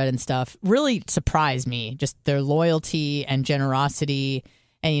Big Red and stuff, really surprised me. Just their loyalty and generosity.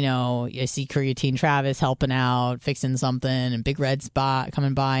 And, I see Creatine Travis helping out, fixing something, and Big Red Spot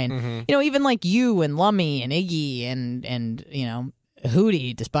coming by. And, even like you and Lummy and Iggy and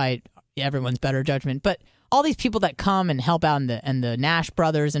Hootie, despite everyone's better judgment. But all these people that come and help out and the Nash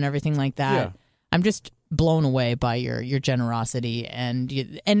brothers and everything like that. Yeah. I'm just blown away by your generosity and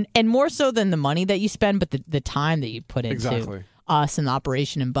more so than the money that you spend, but the time that you put into us and the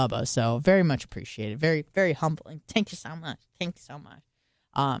operation in Bubba. So very much appreciated. Very, very humbling. Thank you so much. Thank you so much.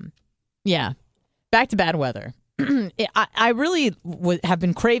 Yeah. Back to bad weather. I really have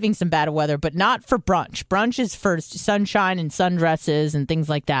been craving some bad weather, but not for brunch. Brunch is for sunshine and sundresses and things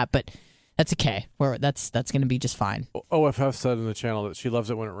like that. But that's okay. That's going to be just fine. OFF said in the channel that she loves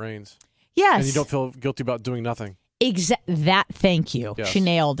it when it rains. Yes. And you don't feel guilty about doing nothing. Thank you. Yes. She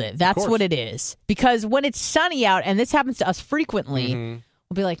nailed it. That's what it is. Because when it's sunny out, and this happens to us frequently,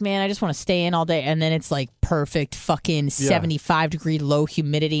 we'll be like, man, I just want to stay in all day. And then it's like perfect fucking 75-degree low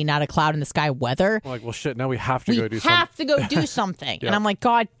humidity, not a cloud in the sky weather. I'm like, well, shit, now we have to go do something. We have to go do something. And I'm like,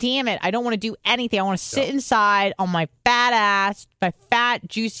 God damn it. I don't want to do anything. I want to sit inside on my fat ass, my fat,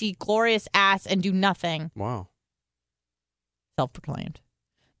 juicy, glorious ass, and do nothing. Wow. Self-proclaimed.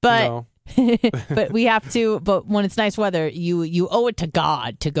 But... No. But we have to. But when it's nice weather, you owe it to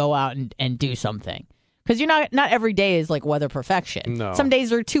God to go out and do something, because you're not every day is like weather perfection. No, some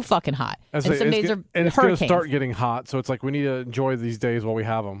days are too fucking hot, and some days are and it's going to start getting hot. So it's like we need to enjoy these days while we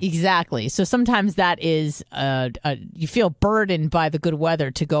have them. Exactly. So sometimes that is you feel burdened by the good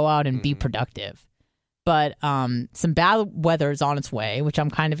weather to go out and be productive. But some bad weather is on its way, which I'm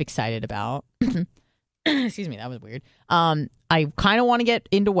kind of excited about. Excuse me, that was weird. I kind of want to get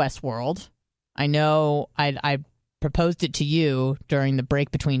into Westworld. I know I proposed it to you during the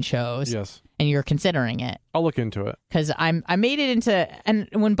break between shows. Yes. And you're considering it. I'll look into it. Because I made it into... And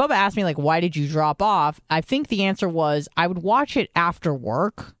when Bubba asked me, like, why did you drop off? I think the answer was I would watch it after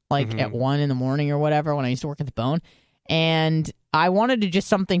work, like at 1 in the morning or whatever, when I used to work at the Bone. And I wanted to just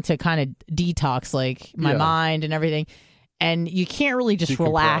something to kind of detox, like, my mind and everything. And you can't really just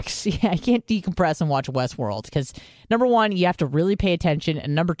relax. Yeah, I can't decompress and watch Westworld because, number one, you have to really pay attention.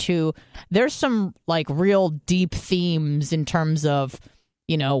 And number two, there's some like real deep themes in terms of,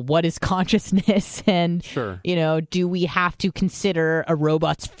 what is consciousness and, do we have to consider a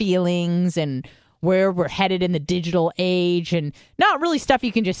robot's feelings and where we're headed in the digital age, and not really stuff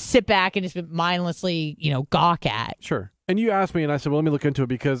you can just sit back and just mindlessly, gawk at. Sure. And you asked me and I said, well, let me look into it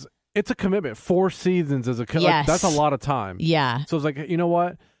because it's a commitment. 4 seasons is a commitment. Like, that's a lot of time. Yeah. So it's like, you know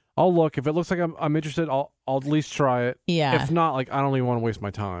what? I'll look. If it looks like I'm interested, I'll at least try it. Yeah. If not, like, I don't even want to waste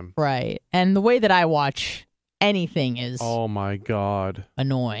my time. Right. And the way that I watch anything is oh my God,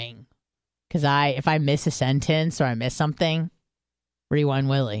 annoying. Because if I miss a sentence or I miss something, rewind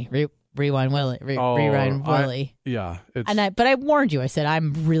Willie. Rewind Willie. Rewind Willie. Yeah. But I warned you. I said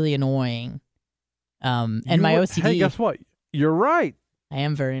I'm really annoying. And my OCD. Hey, guess what? You're right. I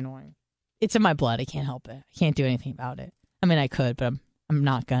am very annoying. It's in my blood. I can't help it. I can't do anything about it. I mean, I could, but I'm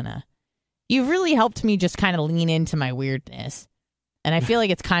not gonna. You've really helped me just kind of lean into my weirdness. And I feel like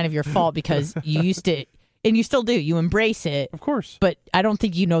it's kind of your fault because you used to, and you still do. You embrace it. Of course. But I don't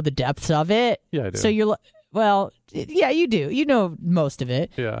think you know the depths of it. Yeah, I do. So yeah, you do. You know most of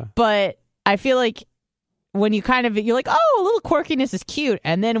it. Yeah. But I feel like when you're like, oh, a little quirkiness is cute.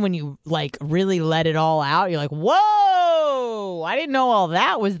 And then when you like really let it all out, you're like, whoa, I didn't know all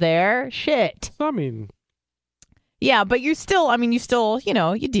that was there. Shit. I mean. Yeah, but you still,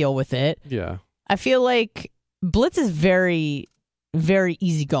 you deal with it. Yeah. I feel like Blitz is very, very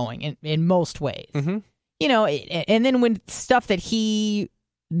easygoing in most ways. Mm-hmm. And then when stuff that he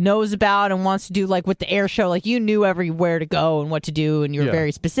knows about and wants to do, like with the air show, like you knew everywhere to go and what to do, and you were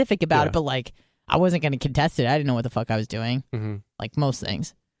very specific about it, but like, I wasn't going to contest it. I didn't know what the fuck I was doing, like most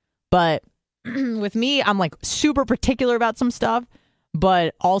things. But with me, I'm like super particular about some stuff,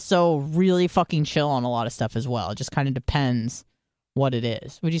 but also really fucking chill on a lot of stuff as well. It just kind of depends what it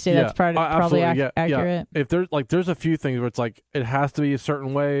is. Would you say that's probably accurate? Yeah. If there's a few things where it's like it has to be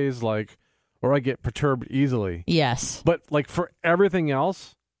certain ways, like, or I get perturbed easily. Yes. But like for everything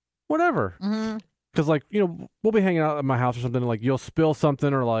else, whatever. Because like, you know, we'll be hanging out at my house or something, and like you'll spill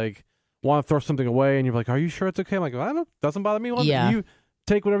something or like want to throw something away, and you're like, "Are you sure it's okay?" I'm like, doesn't bother me. You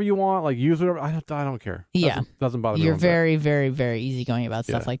take whatever you want, like use whatever. I don't care. Doesn't bother me. You're very, very, very easygoing about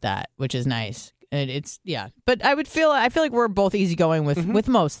stuff like that, which is nice. It's but I feel like we're both easygoing with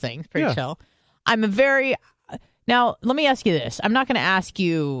most things. Pretty chill. Now let me ask you this. I'm not going to ask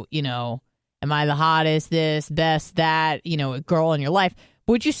you, you know, am I the hottest, this, best, that, you know, girl in your life?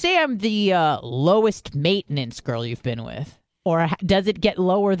 Would you say I'm the lowest maintenance girl you've been with, or does it get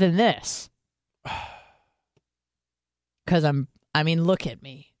lower than this? Because look at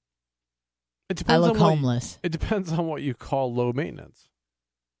me. I look homeless. It depends on what you call low maintenance.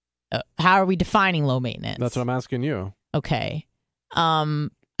 How are we defining low maintenance? That's what I'm asking you. Okay.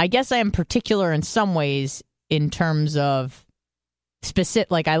 I guess I am particular in some ways in terms of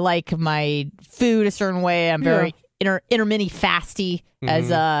specific. Like I like my food a certain way. I'm very intermittent fasty,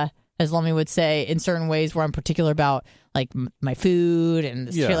 as Lummy would say, in certain ways where I'm particular about like my food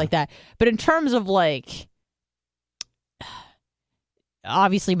and shit like that. But in terms of like,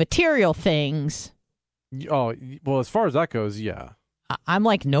 obviously material things. Oh, well, as far as that goes, yeah. I'm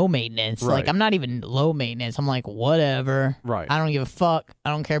like no maintenance. Right. Like I'm not even low maintenance. I'm like whatever. Right. I don't give a fuck.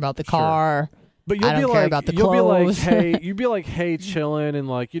 I don't care about the car. But you'll be like, hey, chilling, and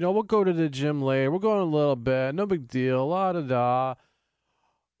like, you know, we'll go to the gym later. We're going a little bit. No big deal. La da da.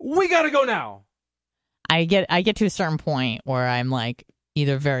 We gotta go now. I get to a certain point where I'm like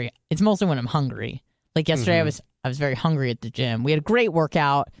it's mostly when I'm hungry. Like yesterday, I was very hungry at the gym. We had a great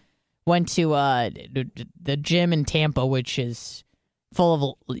workout. Went to the gym in Tampa, which is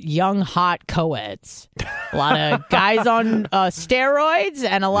full of young, hot co-eds. A lot of guys on steroids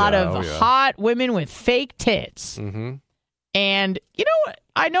and a lot of hot women with fake tits. Mm-hmm. And, you know what?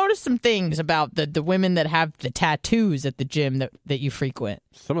 I noticed some things about the women that have the tattoos at the gym that you frequent.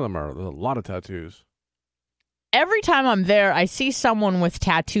 Some of them are a lot of tattoos. Every time I'm there, I see someone with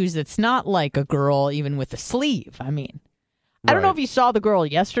tattoos that's not like a girl, even with a sleeve. I mean, I don't know if you saw the girl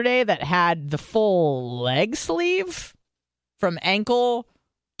yesterday that had the full leg sleeve from ankle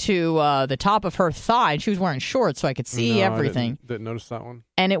to the top of her thigh, and she was wearing shorts, so I could see everything. I didn't notice that one.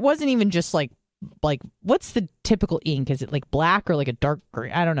 And it wasn't even just like what's the typical ink? Is it like black or like a dark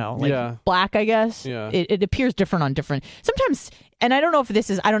green? I don't know. Like black, I guess. Yeah. It appears different on different. Sometimes, and I don't know if this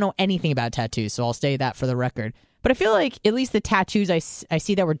is. I don't know anything about tattoos, so I'll say that for the record. But I feel like at least the tattoos I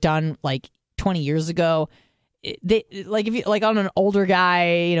see that were done like 20 years ago. They like if you like on an older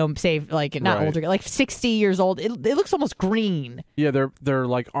guy, you know, say like not older guy, like 60 years old, it looks almost green. Yeah, they're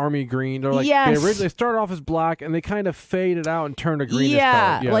like army green. They're like they started off as black and they kind of faded out and turned a greenish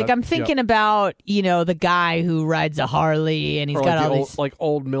color. Yeah, like I'm thinking about, you know, the guy who rides a Harley and he's got all these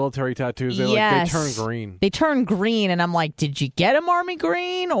old military tattoos. They turn green. They turn green, and I'm like, did you get him army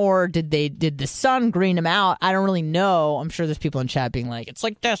green, or did the sun green him out? I don't really know. I'm sure there's people in chat being like, it's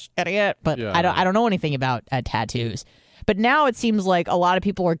like this, idiot. But I don't know anything about tattoos. But now it seems like a lot of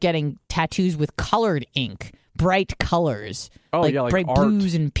people are getting tattoos with colored ink, bright colors, like bright art.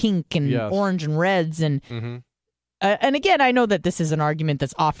 Blues and pink and orange and reds. And and again, I know that this is an argument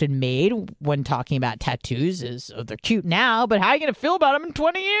that's often made when talking about tattoos is, they're cute now, but how are you going to feel about them in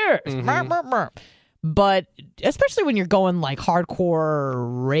 20 years? But especially when you're going like hardcore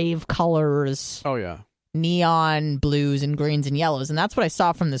rave colors. Oh, yeah. Neon blues and greens and yellows. And that's what I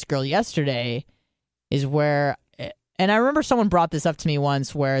saw from this girl yesterday. Is where, and I remember someone brought this up to me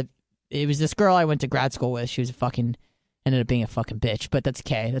once where it was this girl I went to grad school with. She was ended up being a fucking bitch, but that's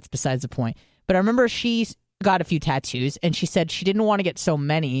okay. That's besides the point. But I remember she got a few tattoos, and she said she didn't want to get so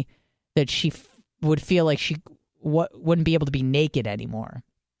many that she would feel like she wouldn't be able to be naked anymore.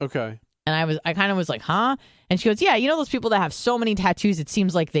 Okay. And I kind of was like, huh? And she goes, yeah, you know those people that have so many tattoos, it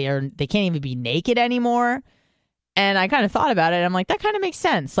seems like they can't even be naked anymore. And I kind of thought about it. And I'm like, that kind of makes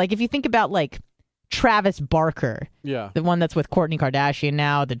sense. Like if you think about like Travis Barker, the one that's with Kourtney Kardashian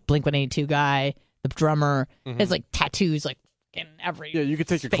now, the Blink-182 guy, the drummer, has like tattoos like in every you could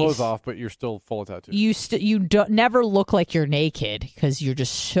take your clothes off, but you're still full of tattoos. You never look like you're naked because you're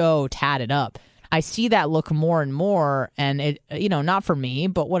just so tatted up. I see that look more and more, and it, you know, not for me,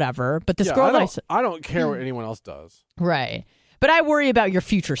 but whatever. But this girl I don't care what anyone else does, right? But I worry about your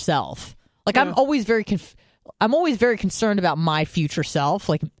future self. Like I'm always very concerned about my future self.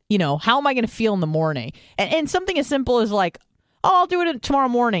 Like, you know, how am I going to feel in the morning? And something as simple as like, oh, I'll do it tomorrow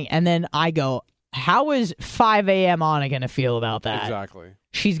morning. And then I go, how is 5 a.m. Anna going to feel about that? Exactly.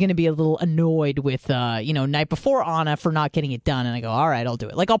 She's going to be a little annoyed with, night before Anna for not getting it done. And I go, all right, I'll do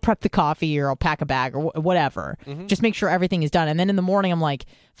it. Like, I'll prep the coffee or I'll pack a bag or whatever. Mm-hmm. Just make sure everything is done. And then in the morning, I'm like,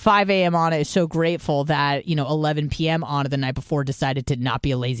 5 a.m. Anna is so grateful that, 11 p.m. Anna the night before decided to not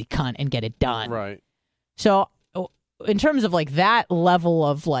be a lazy cunt and get it done. Right. So in terms of, like, that level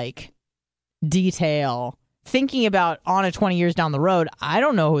of, like, detail, thinking about Anna 20 years down the road, I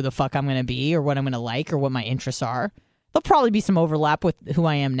don't know who the fuck I'm going to be or what I'm going to like or what my interests are. There'll probably be some overlap with who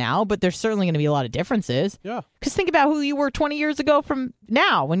I am now, but there's certainly going to be a lot of differences. Yeah. Because think about who you were 20 years ago from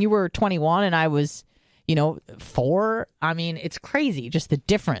now when you were 21 and I was, 4. I mean, it's crazy, just the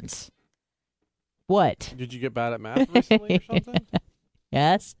difference. What? Did you get bad at math recently or something?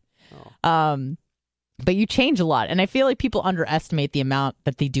 Yes. Oh. But you change a lot. And I feel like people underestimate the amount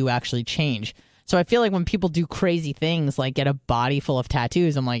that they do actually change. So I feel like when people do crazy things like get a body full of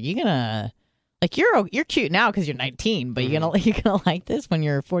tattoos, I'm like, you're gonna, like, you're cute now because you're 19, but you're gonna like this when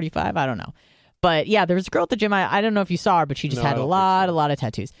you're 45. I don't know, but yeah, there was a girl at the gym. I don't know if you saw her, but she just had a lot of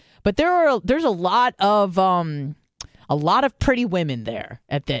tattoos. But there's a lot of pretty women there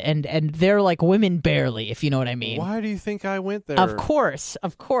at the and they're like women barely, if you know what I mean. Why do you think I went there? Of course,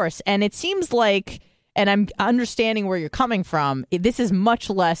 and it seems like. And I'm understanding where you're coming from. This is much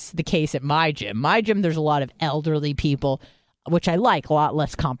less the case at my gym. My gym, there's a lot of elderly people, which I like, a lot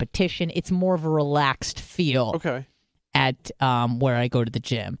less competition. It's more of a relaxed feel at where I go to the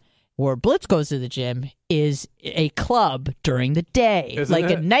gym. Where Blitz goes to the gym is a club during the day. Isn't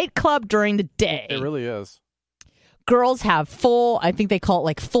like it? a nightclub during the day. It really is. Girls have full, I think they call it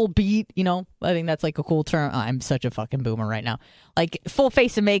like full beat, I think that's like a cool term. I'm such a fucking boomer right now. Like full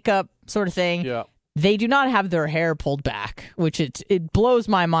face of makeup sort of thing. Yeah. They do not have their hair pulled back, which it blows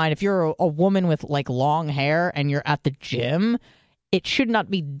my mind. If you're a woman with like long hair and you're at the gym, it should not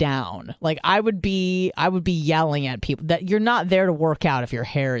be down. Like I would be yelling at people that you're not there to work out if your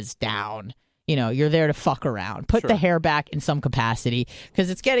hair is down. You're there to fuck around. Put the hair back in some capacity because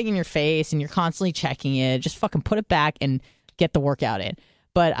it's getting in your face and you're constantly checking it. Just fucking put it back and get the workout in.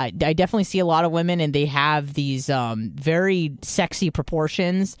 But I definitely see a lot of women and they have these very sexy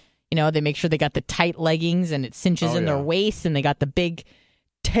proportions. They make sure they got the tight leggings and it cinches in their waist and they got the big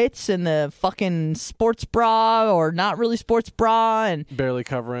tits and the fucking sports bra or not really sports bra and barely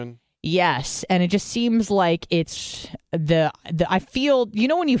covering. Yes, and it just seems like it's I feel,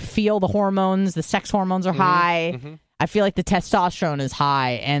 when you feel the hormones, the sex hormones are high. Mm-hmm. I feel like the testosterone is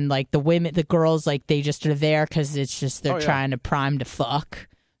high and like the girls, like they just are there because it's just they're trying to prime to fuck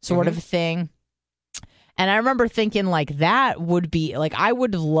sort of a thing. And I remember thinking, like, that would be, like, I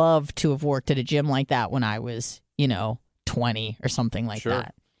would have loved to have worked at a gym like that when I was, 20 or something like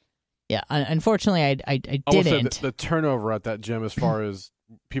that. Yeah, unfortunately, I didn't. The turnover at that gym as far as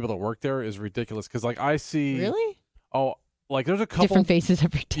people that work there is ridiculous. Because, like, I see... Really? Oh, like, there's a couple... Different faces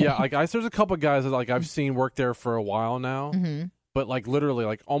every day. Yeah, like, there's a couple guys that, like, I've seen work there for a while now. Mm-hmm. But, like, literally,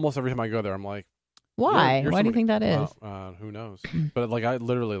 like, almost every time I go there, I'm like... Why? You're Why do you think that is? Who knows? But like I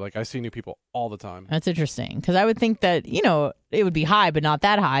literally I see new people all the time. That's interesting because I would think that it would be high, but not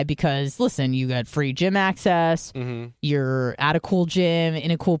that high because listen, you got free gym access. Mm-hmm. You're at a cool gym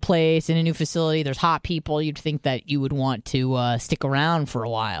in a cool place in a new facility. There's hot people. You'd think that you would want to stick around for a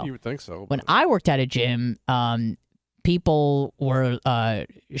while. You would think so. When I worked at a gym, people were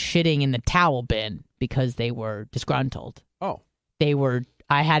shitting in the towel bin because they were disgruntled. Oh, they were.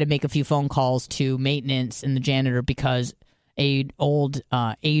 I had to make a few phone calls to maintenance and the janitor because a old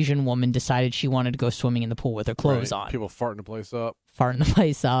Asian woman decided she wanted to go swimming in the pool with her clothes on. People farting the place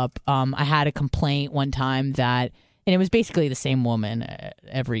up. I had a complaint one time that, and it was basically the same woman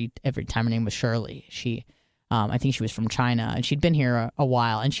every time. Her name was Shirley. She, I think she was from China, and she'd been here a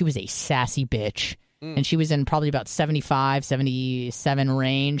while, and she was a sassy bitch. And she was in probably about 75, 77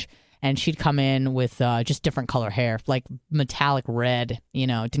 range. And she'd come in with just different color hair, like metallic red,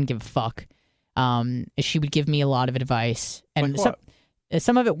 didn't give a fuck. She would give me a lot of advice. And like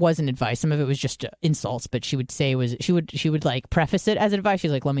some of it wasn't advice. Some of it was just insults. But she would say she would like preface it as advice.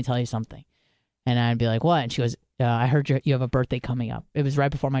 She's like, let me tell you something. And I'd be like, what? And she goes, I heard you have a birthday coming up. It was right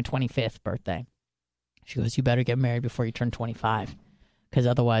before my 25th birthday. She goes, you better get married before you turn 25. Because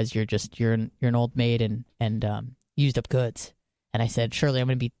otherwise you're an old maid and used up goods. And I said, Shirley, I'm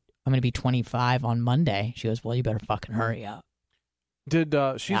going to be 25 on Monday. She goes, well, you better fucking hurry up. Did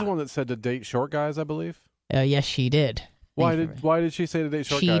she's the one that said to date short guys, I believe? Yes, she did. Why did she say to date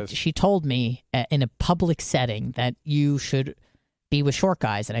short guys? She told me in a public setting that you should be with short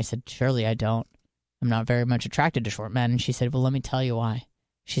guys. And I said, Shirley, I don't. I'm not very much attracted to short men. And she said, well, let me tell you why.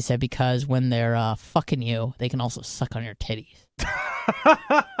 She said because when they're fucking you, they can also suck on your titties.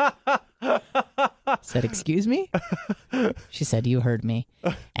 Said, excuse me? She said, you heard me.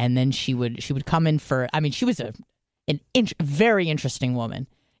 And then she would come in for, I mean, she was very interesting woman,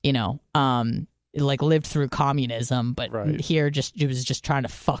 you know, like lived through communism, but here she was just trying to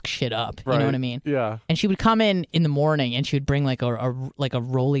fuck shit up. You know what I mean? Yeah. And she would come in the morning and she would bring like a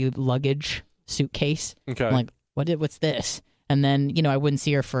rolly luggage suitcase. Okay. I'm like, what's this? And then, you know, I wouldn't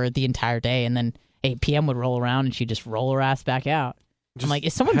see her for the entire day. And then 8 p.m. would roll around and she'd just roll her ass back out. I'm like,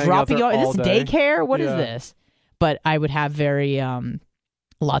 is someone dropping you? Is this daycare? What is this? But I would have very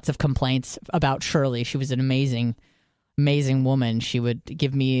lots of complaints about Shirley. She was an amazing woman. She would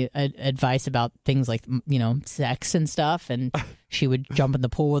give me advice about things like, you know, sex and stuff. And she would jump in the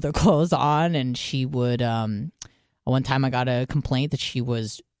pool with her clothes on. And she would, one time I got a complaint that she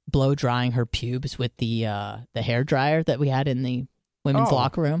was blow drying her pubes with the hair dryer that we had in the women's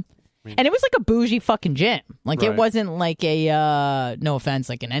locker room. And it was like a bougie fucking gym. Like it wasn't like a, no offense,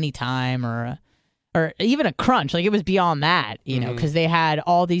 like an Anytime or even a Crunch. Like it was beyond that, you know, because they had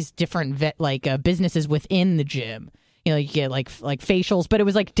all these different businesses within the gym. You know, you get like facials, but it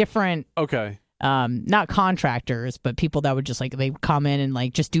was like different. Okay. Not contractors, but people that would just like, they would come in and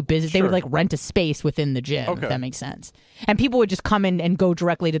like just do business. Sure. They would like rent a space within the gym, if that makes sense. And people would just come in and go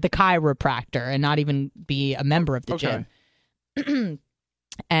directly to the chiropractor and not even be a member of the gym.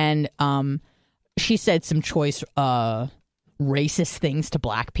 And she said some choice racist things to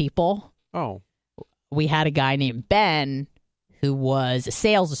black people. Oh. We had a guy named Ben who was a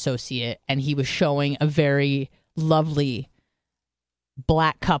sales associate, and he was showing a very lovely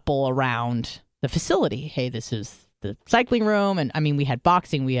black couple around the facility. Hey, this is the cycling room. And I mean, we had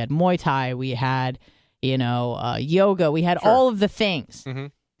boxing, we had Muay Thai, we had, you know, yoga, we had all of the things.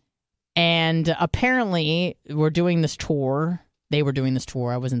 And apparently we're doing this tour. They were doing this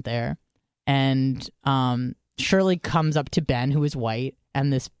tour. I wasn't there. And Shirley comes up to Ben, who is white,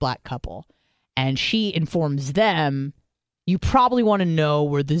 and this black couple. And she informs them, you probably want to know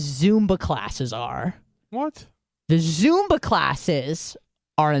where the Zumba classes are. What? The Zumba classes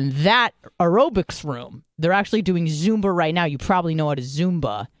are in that aerobics room. They're actually doing Zumba right now. You probably know what is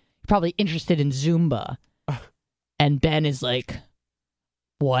Zumba. You're probably interested in Zumba. And Ben is like,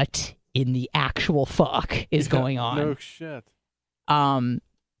 what in the actual fuck is going on? No shit. And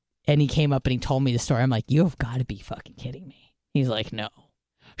he came up and he told me the story. I'm like, you have got to be fucking kidding me. He's like, no.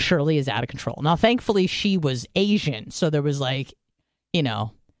 Shirley is out of control. Now, thankfully, she was Asian, so there was like, you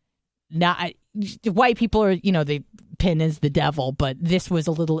know, white people are, you know, they pin as the devil, but this was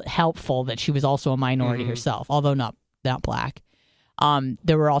a little helpful that she was also a minority herself, although not black.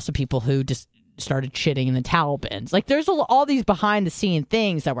 There were also people who just started shitting in the towel bins. Like, there's all these behind the scene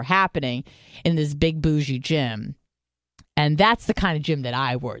things that were happening in this big bougie gym. And that's the kind of gym that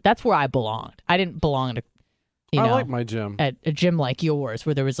I worked. That's where I belonged. I didn't belong to, I like my gym. At a gym like yours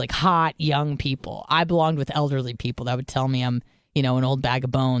where there was like hot young people. I belonged with elderly people that would tell me I'm, you know, an old bag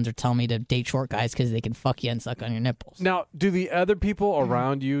of bones, or tell me to date short guys because they can fuck you and suck on your nipples. Now, do the other people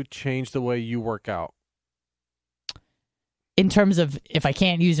around you change the way you work out? In terms of if I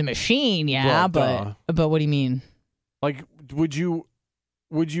can't use a machine, yeah, but what do you mean? Like, would you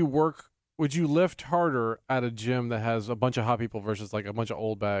lift harder at a gym that has a bunch of hot people versus like a bunch of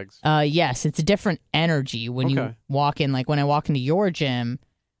old bags? Yes, it's a different energy when you walk in. Like when I walk into your gym,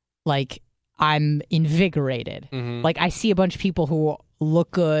 like I'm invigorated. Like I see a bunch of people who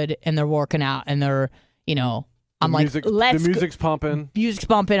look good and they're working out and they're, you know, I'm like, the music's pumping. Music's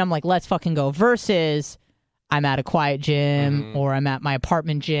pumping. I'm like, let's fucking go. Versus I'm at a quiet gym or I'm at my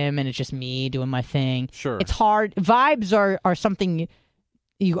apartment gym and it's just me doing my thing. Sure. It's hard. Vibes are something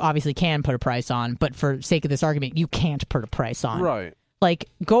you obviously can put a price on, but for sake of this argument, you can't put a price on. Right. Like,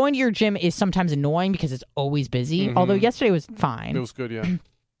 going to your gym is sometimes annoying because it's always busy, although yesterday was fine. It was good, yeah.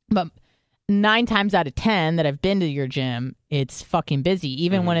 But 9 times out of 10 that I've been to your gym, it's fucking busy.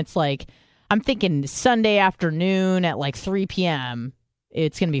 Even when it's like, I'm thinking Sunday afternoon at like 3 p.m.,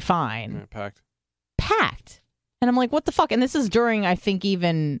 it's going to be fine. Yeah, packed. And I'm like, what the fuck? And this is during, I think,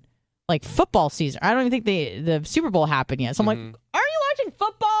 even like football season. I don't even think the Super Bowl happened yet. So I'm like, aren't you watching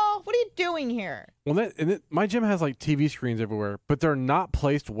football? What are you doing here? Well, my gym has like TV screens everywhere, but they're not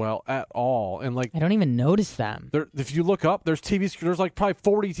placed well at all. And like, I don't even notice them. If you look up, there's there's like probably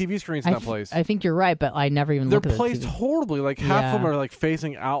 40 TV screens in that place. I think you're right, but I never even look at them. They're placed horribly. Like half of them are like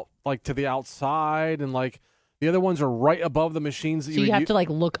facing out, like to the outside, and like the other ones are right above the machines. That you have to like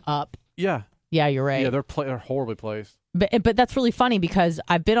look up. Yeah. Yeah, you're right. Yeah, they're horribly placed. But that's really funny because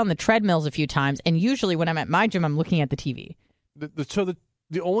I've been on the treadmills a few times, and usually when I'm at my gym, I'm looking at the TV. So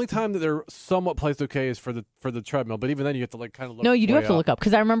The only time that they're somewhat placed okay is for the treadmill, but even then you have to like kind of look. No, you do have to up. look up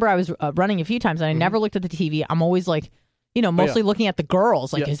because I remember I was running a few times and I never looked at the TV. I'm always like, mostly looking at the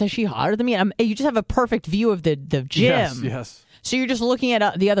girls. Like, is she hotter than me? And you just have a perfect view of the gym. Yes. So you're just looking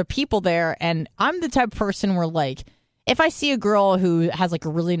at the other people there, and I'm the type of person where like, if I see a girl who has like a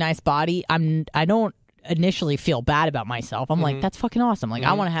really nice body, I don't initially feel bad about myself. I'm like, that's fucking awesome. Like,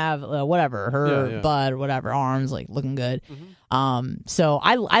 I want to have whatever, her butt or whatever, arms, like looking good. So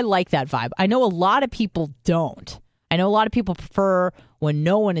I like that vibe. I know a lot of people don't. I know a lot of people prefer when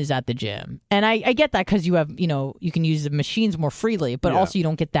no one is at the gym. And I get that because you have, you can use the machines more freely, but also you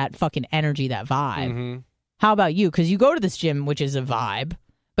don't get that fucking energy, that vibe. How about you? Because you go to this gym, which is a vibe,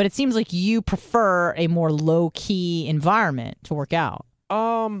 but it seems like you prefer a more low-key environment to work out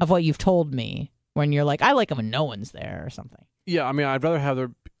of what you've told me. When you're like, I like it when no one's there or something. Yeah, I mean, I'd rather have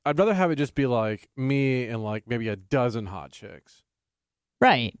it just be like me and like maybe a dozen hot chicks.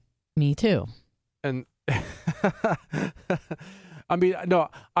 Right. Me too. And I mean, no,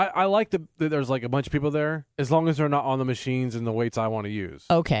 I like that there's like a bunch of people there as long as they're not on the machines and the weights I want to use.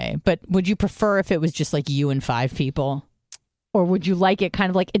 Okay, but would you prefer if it was just like you and 5 people? Or would you like it kind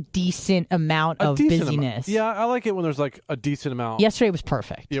of like a decent amount of busyness? Yeah, I like it when there's like a decent amount. Yesterday was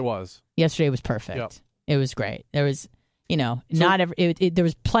perfect. It was. Yesterday was perfect. Yep. It was great. There was, there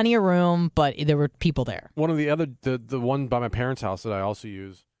was plenty of room, but there were people there. One of the other, the one by my parents' house that I also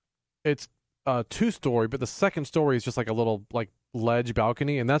use, it's a 2-story, but the second story is just like a little like ledge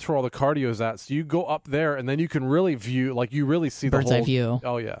balcony, and that's where all the cardio is at. So you go up there, and then you can really view, like you really see bird's the whole eye view.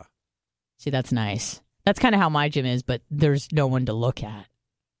 Oh yeah. See, that's nice. That's kind of how my gym is, but there's no one to look at.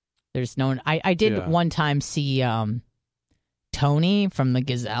 There's no one. I did one time see Tony from the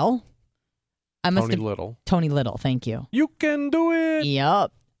Gazelle. Tony Little. Tony Little, thank you. You can do it.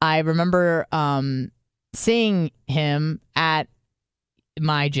 Yep. I remember seeing him at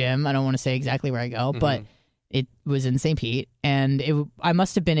my gym. I don't want to say exactly where I go, but it was in St. Pete, and I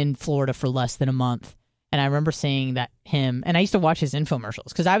must have been in Florida for less than a month. And I remember seeing him, and I used to watch his infomercials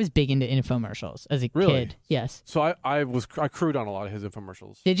because I was big into infomercials as a kid. Yes. So I crewed on a lot of his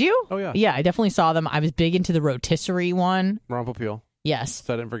infomercials. Did you? Oh yeah. Yeah, I definitely saw them. I was big into the rotisserie one. Rumple Peel. Yes.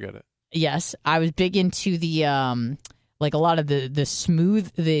 So I didn't forget it. Yes, I was big into the like a lot of the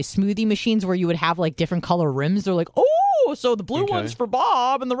smoothie machines where you would have like different color rims. They're like, oh, so the blue one's for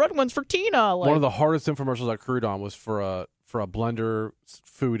Bob and the red one's for Tina. Like, one of the hardest infomercials I crewed on was for a blender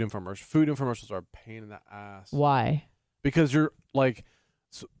food infomercial. Food infomercials are a pain in the ass. Why? Because you're like,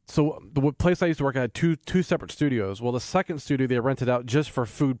 so the place I used to work at had two separate studios. Well, the second studio they rented out just for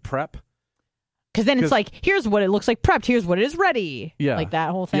food prep. Because then it's like, here's what it looks like prepped. Here's what it is ready. Yeah. Like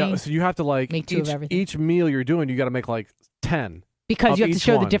that whole thing. Yeah, so you have to like, make two of everything. Each meal you're doing, you got to make like 10. Because you have to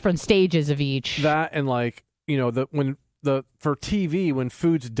show the different stages of each. That and like, for TV, when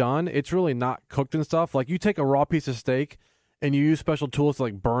food's done, it's really not cooked and stuff. Like you take a raw piece of steak and you use special tools to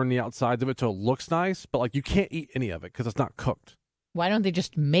like burn the outsides of it so it looks nice, but like you can't eat any of it because it's not cooked. Why don't they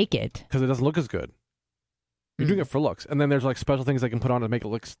just make it? Because it doesn't look as good. You're doing it for looks, and then there's like special things they can put on to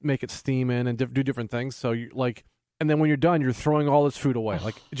make it steam in and do different things. So you like, and then when you're done, you're throwing all this food away,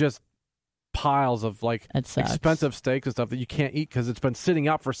 like just piles of like expensive steaks and stuff that you can't eat because it's been sitting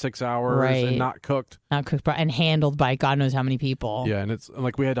out for 6 hours and not cooked, and handled by God knows how many people. Yeah, and it's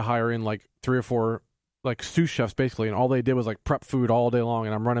like we had to hire in like 3 or 4 like sous chefs basically, and all they did was like prep food all day long,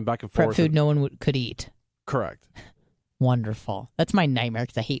 and I'm running back and forth. Prep food no one could eat. Correct. Wonderful. That's my nightmare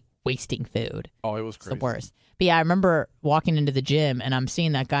because I hate wasting food. Oh, it was crazy. It's the worst. But yeah, I remember walking into the gym and I'm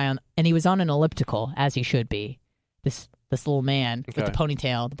seeing that guy and he was on an elliptical, as he should be. This little man with the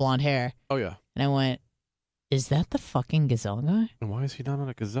ponytail, the blonde hair. Oh yeah. And I went, is that the fucking Gazelle guy? And why is he not on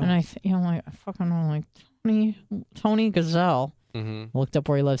a Gazelle? And I'm like Tony Gazelle. Mm-hmm. I looked up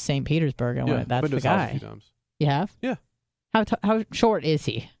where he lives, St. Petersburg. I went, that's the guy. A few times. You have? Yeah. How short is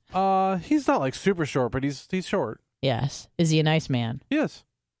he? He's not like super short, but he's short. Yes. Is he a nice man? Yes.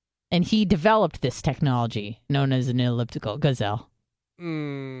 And he developed this technology known as an elliptical Gazelle.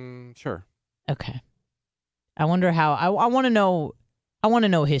 Sure. Okay. I wonder how. I want to know. I want to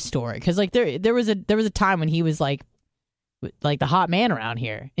know his story because like there was a time when he was like the hot man around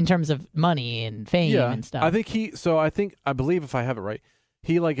here in terms of money and fame and stuff. I believe if I have it right,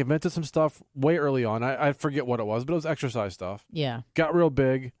 he like invented some stuff way early on. I forget what it was, but it was exercise stuff. Yeah. Got real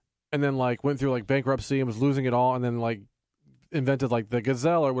big, and then like went through like bankruptcy and was losing it all, and then like invented like the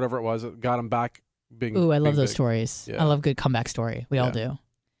Gazelle or whatever it was that got him back being. Ooh, I love those big. stories. Yeah. I love good comeback story. We all do.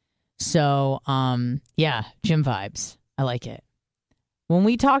 So, yeah, gym vibes. I like it. When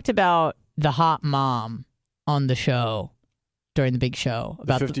we talked about the hot mom on the show during the big show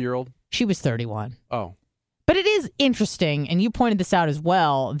about the 50-year-old, she was 31. Oh, But it is interesting, and you pointed this out as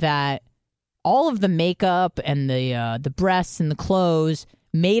well, that all of the makeup and the breasts and the clothes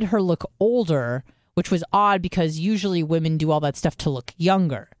made her look older, which was odd because usually women do all that stuff to look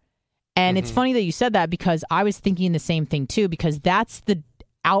younger. And it's funny that you said that because I was thinking the same thing too, because that's the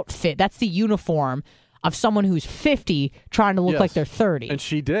outfit, that's the uniform of someone who's 50 trying to look like they're 30. And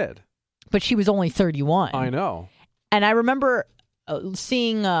she did. But she was only 31. I know. And I remember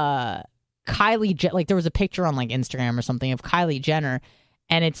seeing Kylie, like there was a picture on like Instagram or something of Kylie Jenner,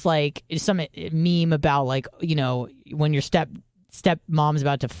 and it's like some meme about like, you know, when your stepmom's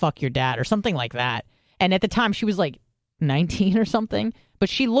about to fuck your dad or something like that. And at the time she was like 19 or something, but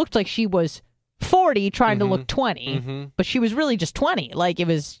she looked like she was 40 trying to look 20, but she was really just 20. Like it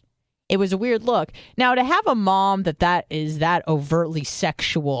was a weird look. Now to have a mom that is that overtly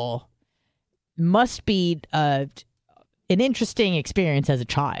sexual must be an interesting experience as a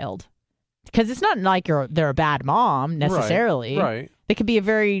child. Because it's not like they're a bad mom necessarily. Right. They could be a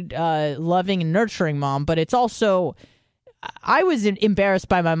very loving and nurturing mom, but it's also, I was embarrassed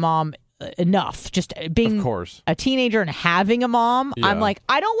by my mom enough. Just being a teenager and having a mom, I'm like,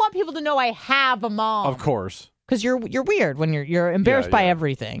 I don't want people to know I have a mom. Of course. Because you're weird when you're embarrassed by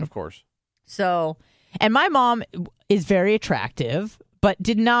everything. Of course. So, and my mom is very attractive, but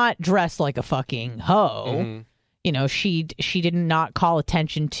did not dress like a fucking hoe. You know, she did not call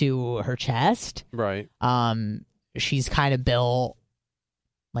attention to her chest. Right. She's kind of built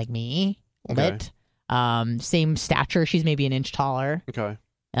like me, a bit. Same stature. She's maybe an inch taller. Okay.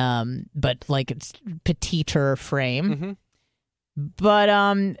 But like it's petiter frame. But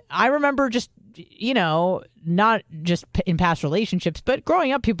I remember just, you know, not just in past relationships, but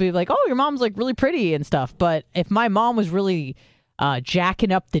growing up, people would be like, "Oh, your mom's like really pretty and stuff." But if my mom was really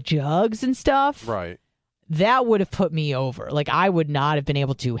jacking up the jugs and stuff, right, that would have put me over. Like, I would not have been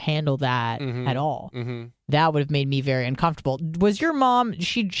able to handle that at all. That would have made me very uncomfortable. Was your mom,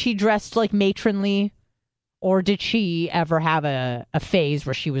 she dressed like matronly? Or did she ever have a phase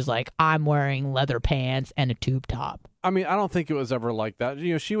where she was like, I'm wearing leather pants and a tube top? I mean, I don't think it was ever like that.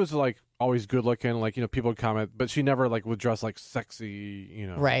 You know, she was like always good looking, like, you know, people would comment, but she never like would dress like sexy, you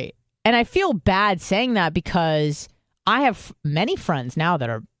know. Right. And I feel bad saying that because I have many friends now that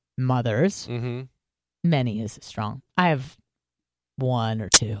are mothers. Many is strong. I have one or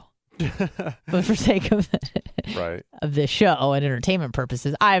two. But for sake of of this show and entertainment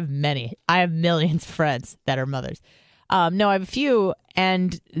purposes, I have many. I have millions of friends that are mothers. No, I have a few,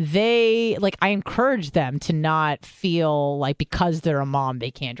 and they, like, I encourage them to not feel like because they're a mom,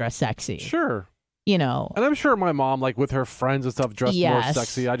 they can't dress sexy. Sure. You know. And I'm sure my mom, like, with her friends and stuff, dressed more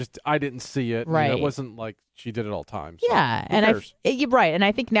sexy. I didn't see it. Right. You know, it wasn't like she did it all the time. So yeah. And you're right. And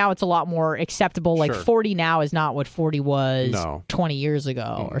I think now it's a lot more acceptable. Like, 40 now is not what 40 was 20 years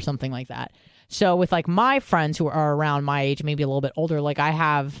ago or something like that. So with, like, my friends who are around my age, maybe a little bit older, like, I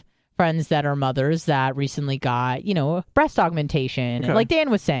have friends that are mothers that recently got, you know, breast augmentation. Okay. Like Dan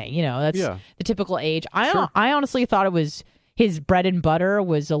was saying, you know, that's the typical age. I honestly thought it was his bread and butter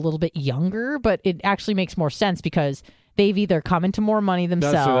was a little bit younger, but it actually makes more sense because they've either come into more money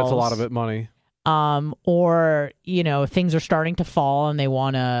themselves. That's a lot of it, money. Or, you know, things are starting to fall and they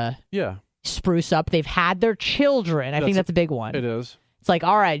want to spruce up. They've had their children. I think that's a big one. It is. It's like,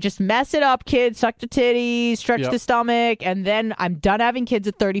 all right, just mess it up, kids. Suck the titties, stretch the stomach, and then I'm done having kids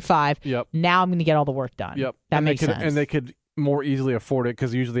at 35. Now I'm going to get all the work done. That makes sense. And they could more easily afford it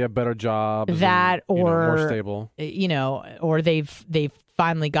because they usually have better jobs. That and, or more stable. You know, or they've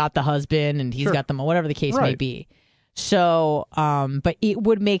finally got the husband and he's got them, whatever the case may be. So, but it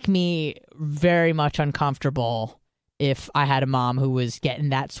would make me very much uncomfortable if I had a mom who was getting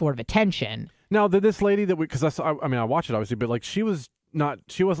that sort of attention. Now, did this lady because I watched it obviously, but like she wasn't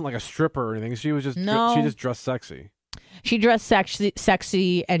like a stripper or anything. She was just she just dressed sexy. She dressed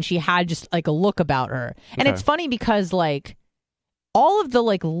sexy, and she had just like a look about her. And it's funny because like all of the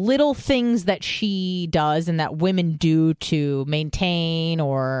like little things that she does and that women do to maintain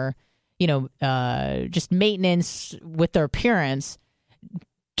or, you know, just maintenance with their appearance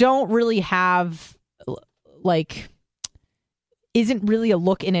don't really have like isn't really a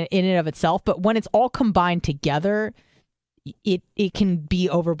look in and of itself. But when it's all combined together, it can be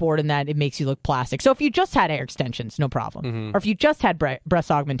overboard in that it makes you look plastic. So if you just had hair extensions, no problem. Or if you just had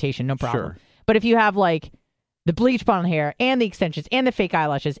breast augmentation, no problem. But if you have like the bleach blonde hair and the extensions and the fake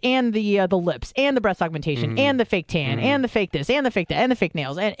eyelashes and the lips and the breast augmentation and the fake tan and the fake this and the fake that and the fake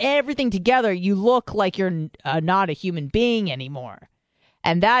nails and everything together, you look like you're not a human being anymore.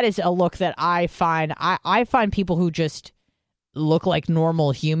 And that is a look that I find I find people who just look like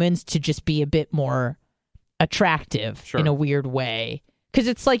normal humans to just be a bit more attractive in a weird way. Because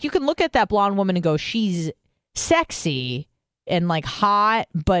it's like you can look at that blonde woman and go, she's sexy and like hot,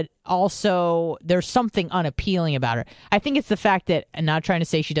 but also there's something unappealing about her. I think it's the fact that, I'm not trying to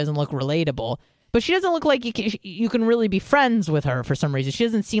say she doesn't look relatable, but she doesn't look like you can really be friends with her for some reason. She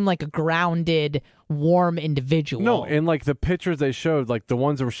doesn't seem like a grounded, warm individual. No, and like the pictures they showed, like the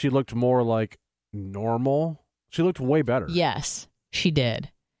ones where she looked more like normal, she looked way better. Yes, she did.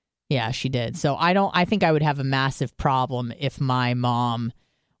 Yeah, she did. So I think I would have a massive problem if my mom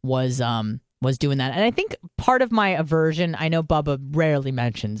was doing that. And I think part of my aversion, I know Bubba rarely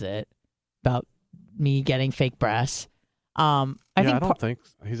mentions it about me getting fake breasts. I don't think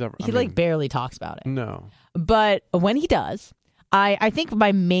he's ever. He barely talks about it. No, but when he does, I think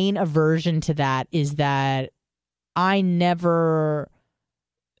my main aversion to that is that I never,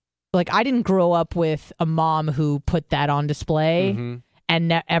 I didn't grow up with a mom who put that on display. Mm-hmm.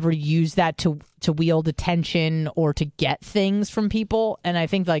 And ever use that to wield attention or to get things from people. And I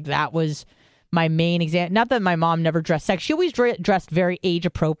think that was my main example. Not that my mom never dressed sexy. She always dressed very age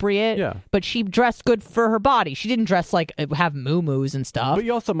appropriate. Yeah. But she dressed good for her body. She didn't dress have moo-moos and stuff. But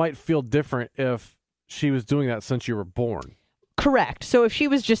you also might feel different if she was doing that since you were born. Correct. So if she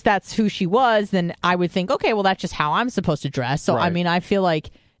was just that's who she was, then I would think, okay, well, that's just how I'm supposed to dress. So, right. I feel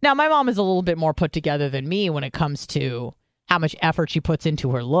like now my mom is a little bit more put together than me when it comes to how much effort she puts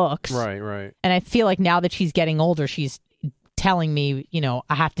into her looks. Right. And I feel like now that she's getting older, she's telling me,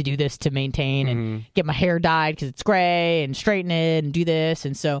 I have to do this to maintain and get my hair dyed because it's gray and straighten it and do this.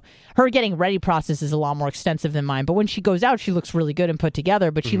 And so her getting ready process is a lot more extensive than mine. But when she goes out, she looks really good and put together,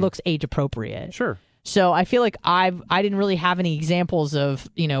 but she looks age appropriate. Sure. So I feel like I didn't really have any examples of,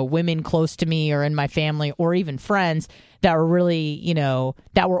 women close to me or in my family or even friends that were really,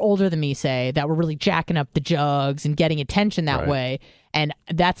 that were older than me, say, that were really jacking up the jugs and getting attention that way. And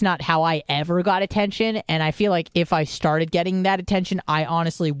that's not how I ever got attention. And I feel like if I started getting that attention, I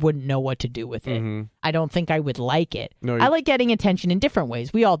honestly wouldn't know what to do with it. I don't think I would like it. No, I like getting attention in different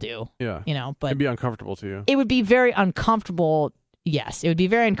ways. We all do. Yeah. But it'd be uncomfortable to you. It would be very uncomfortable. Yes, it would be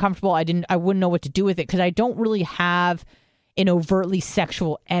very uncomfortable. I wouldn't know what to do with it because I don't really have an overtly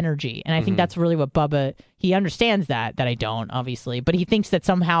sexual energy. And I think that's really what Bubba, he understands that I don't, obviously. But he thinks that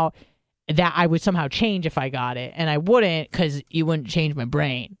somehow that I would somehow change if I got it. And I wouldn't because you wouldn't change my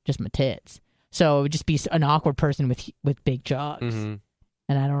brain, just my tits. So it would just be an awkward person with big jugs. And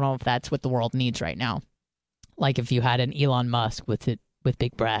I don't know if that's what the world needs right now. Like if you had an Elon Musk with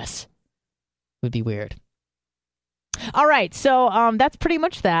big breasts. It would be weird. All right, so that's pretty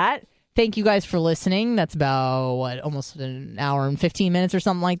much that. Thank you guys for listening. That's about, almost an hour and 15 minutes or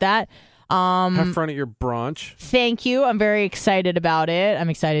something like that. Have fun at your brunch. Thank you. I'm very excited about it. I'm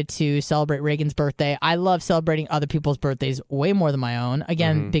excited to celebrate Reagan's birthday. I love celebrating other people's birthdays way more than my own.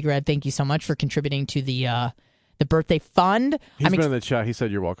 Again, Big Red, thank you so much for contributing to the birthday fund. He's been in the chat. He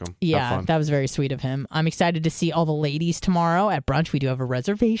said you're welcome. Yeah, that was very sweet of him. I'm excited to see all the ladies tomorrow at brunch. We do have a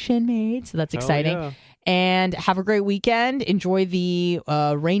reservation made, so that's exciting. Yeah. And have a great weekend. Enjoy the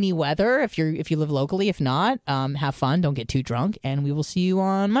rainy weather if you live locally. If not, have fun. Don't get too drunk. And we will see you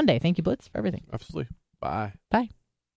on Monday. Thank you, Blitz, for everything. Absolutely. Bye. Bye.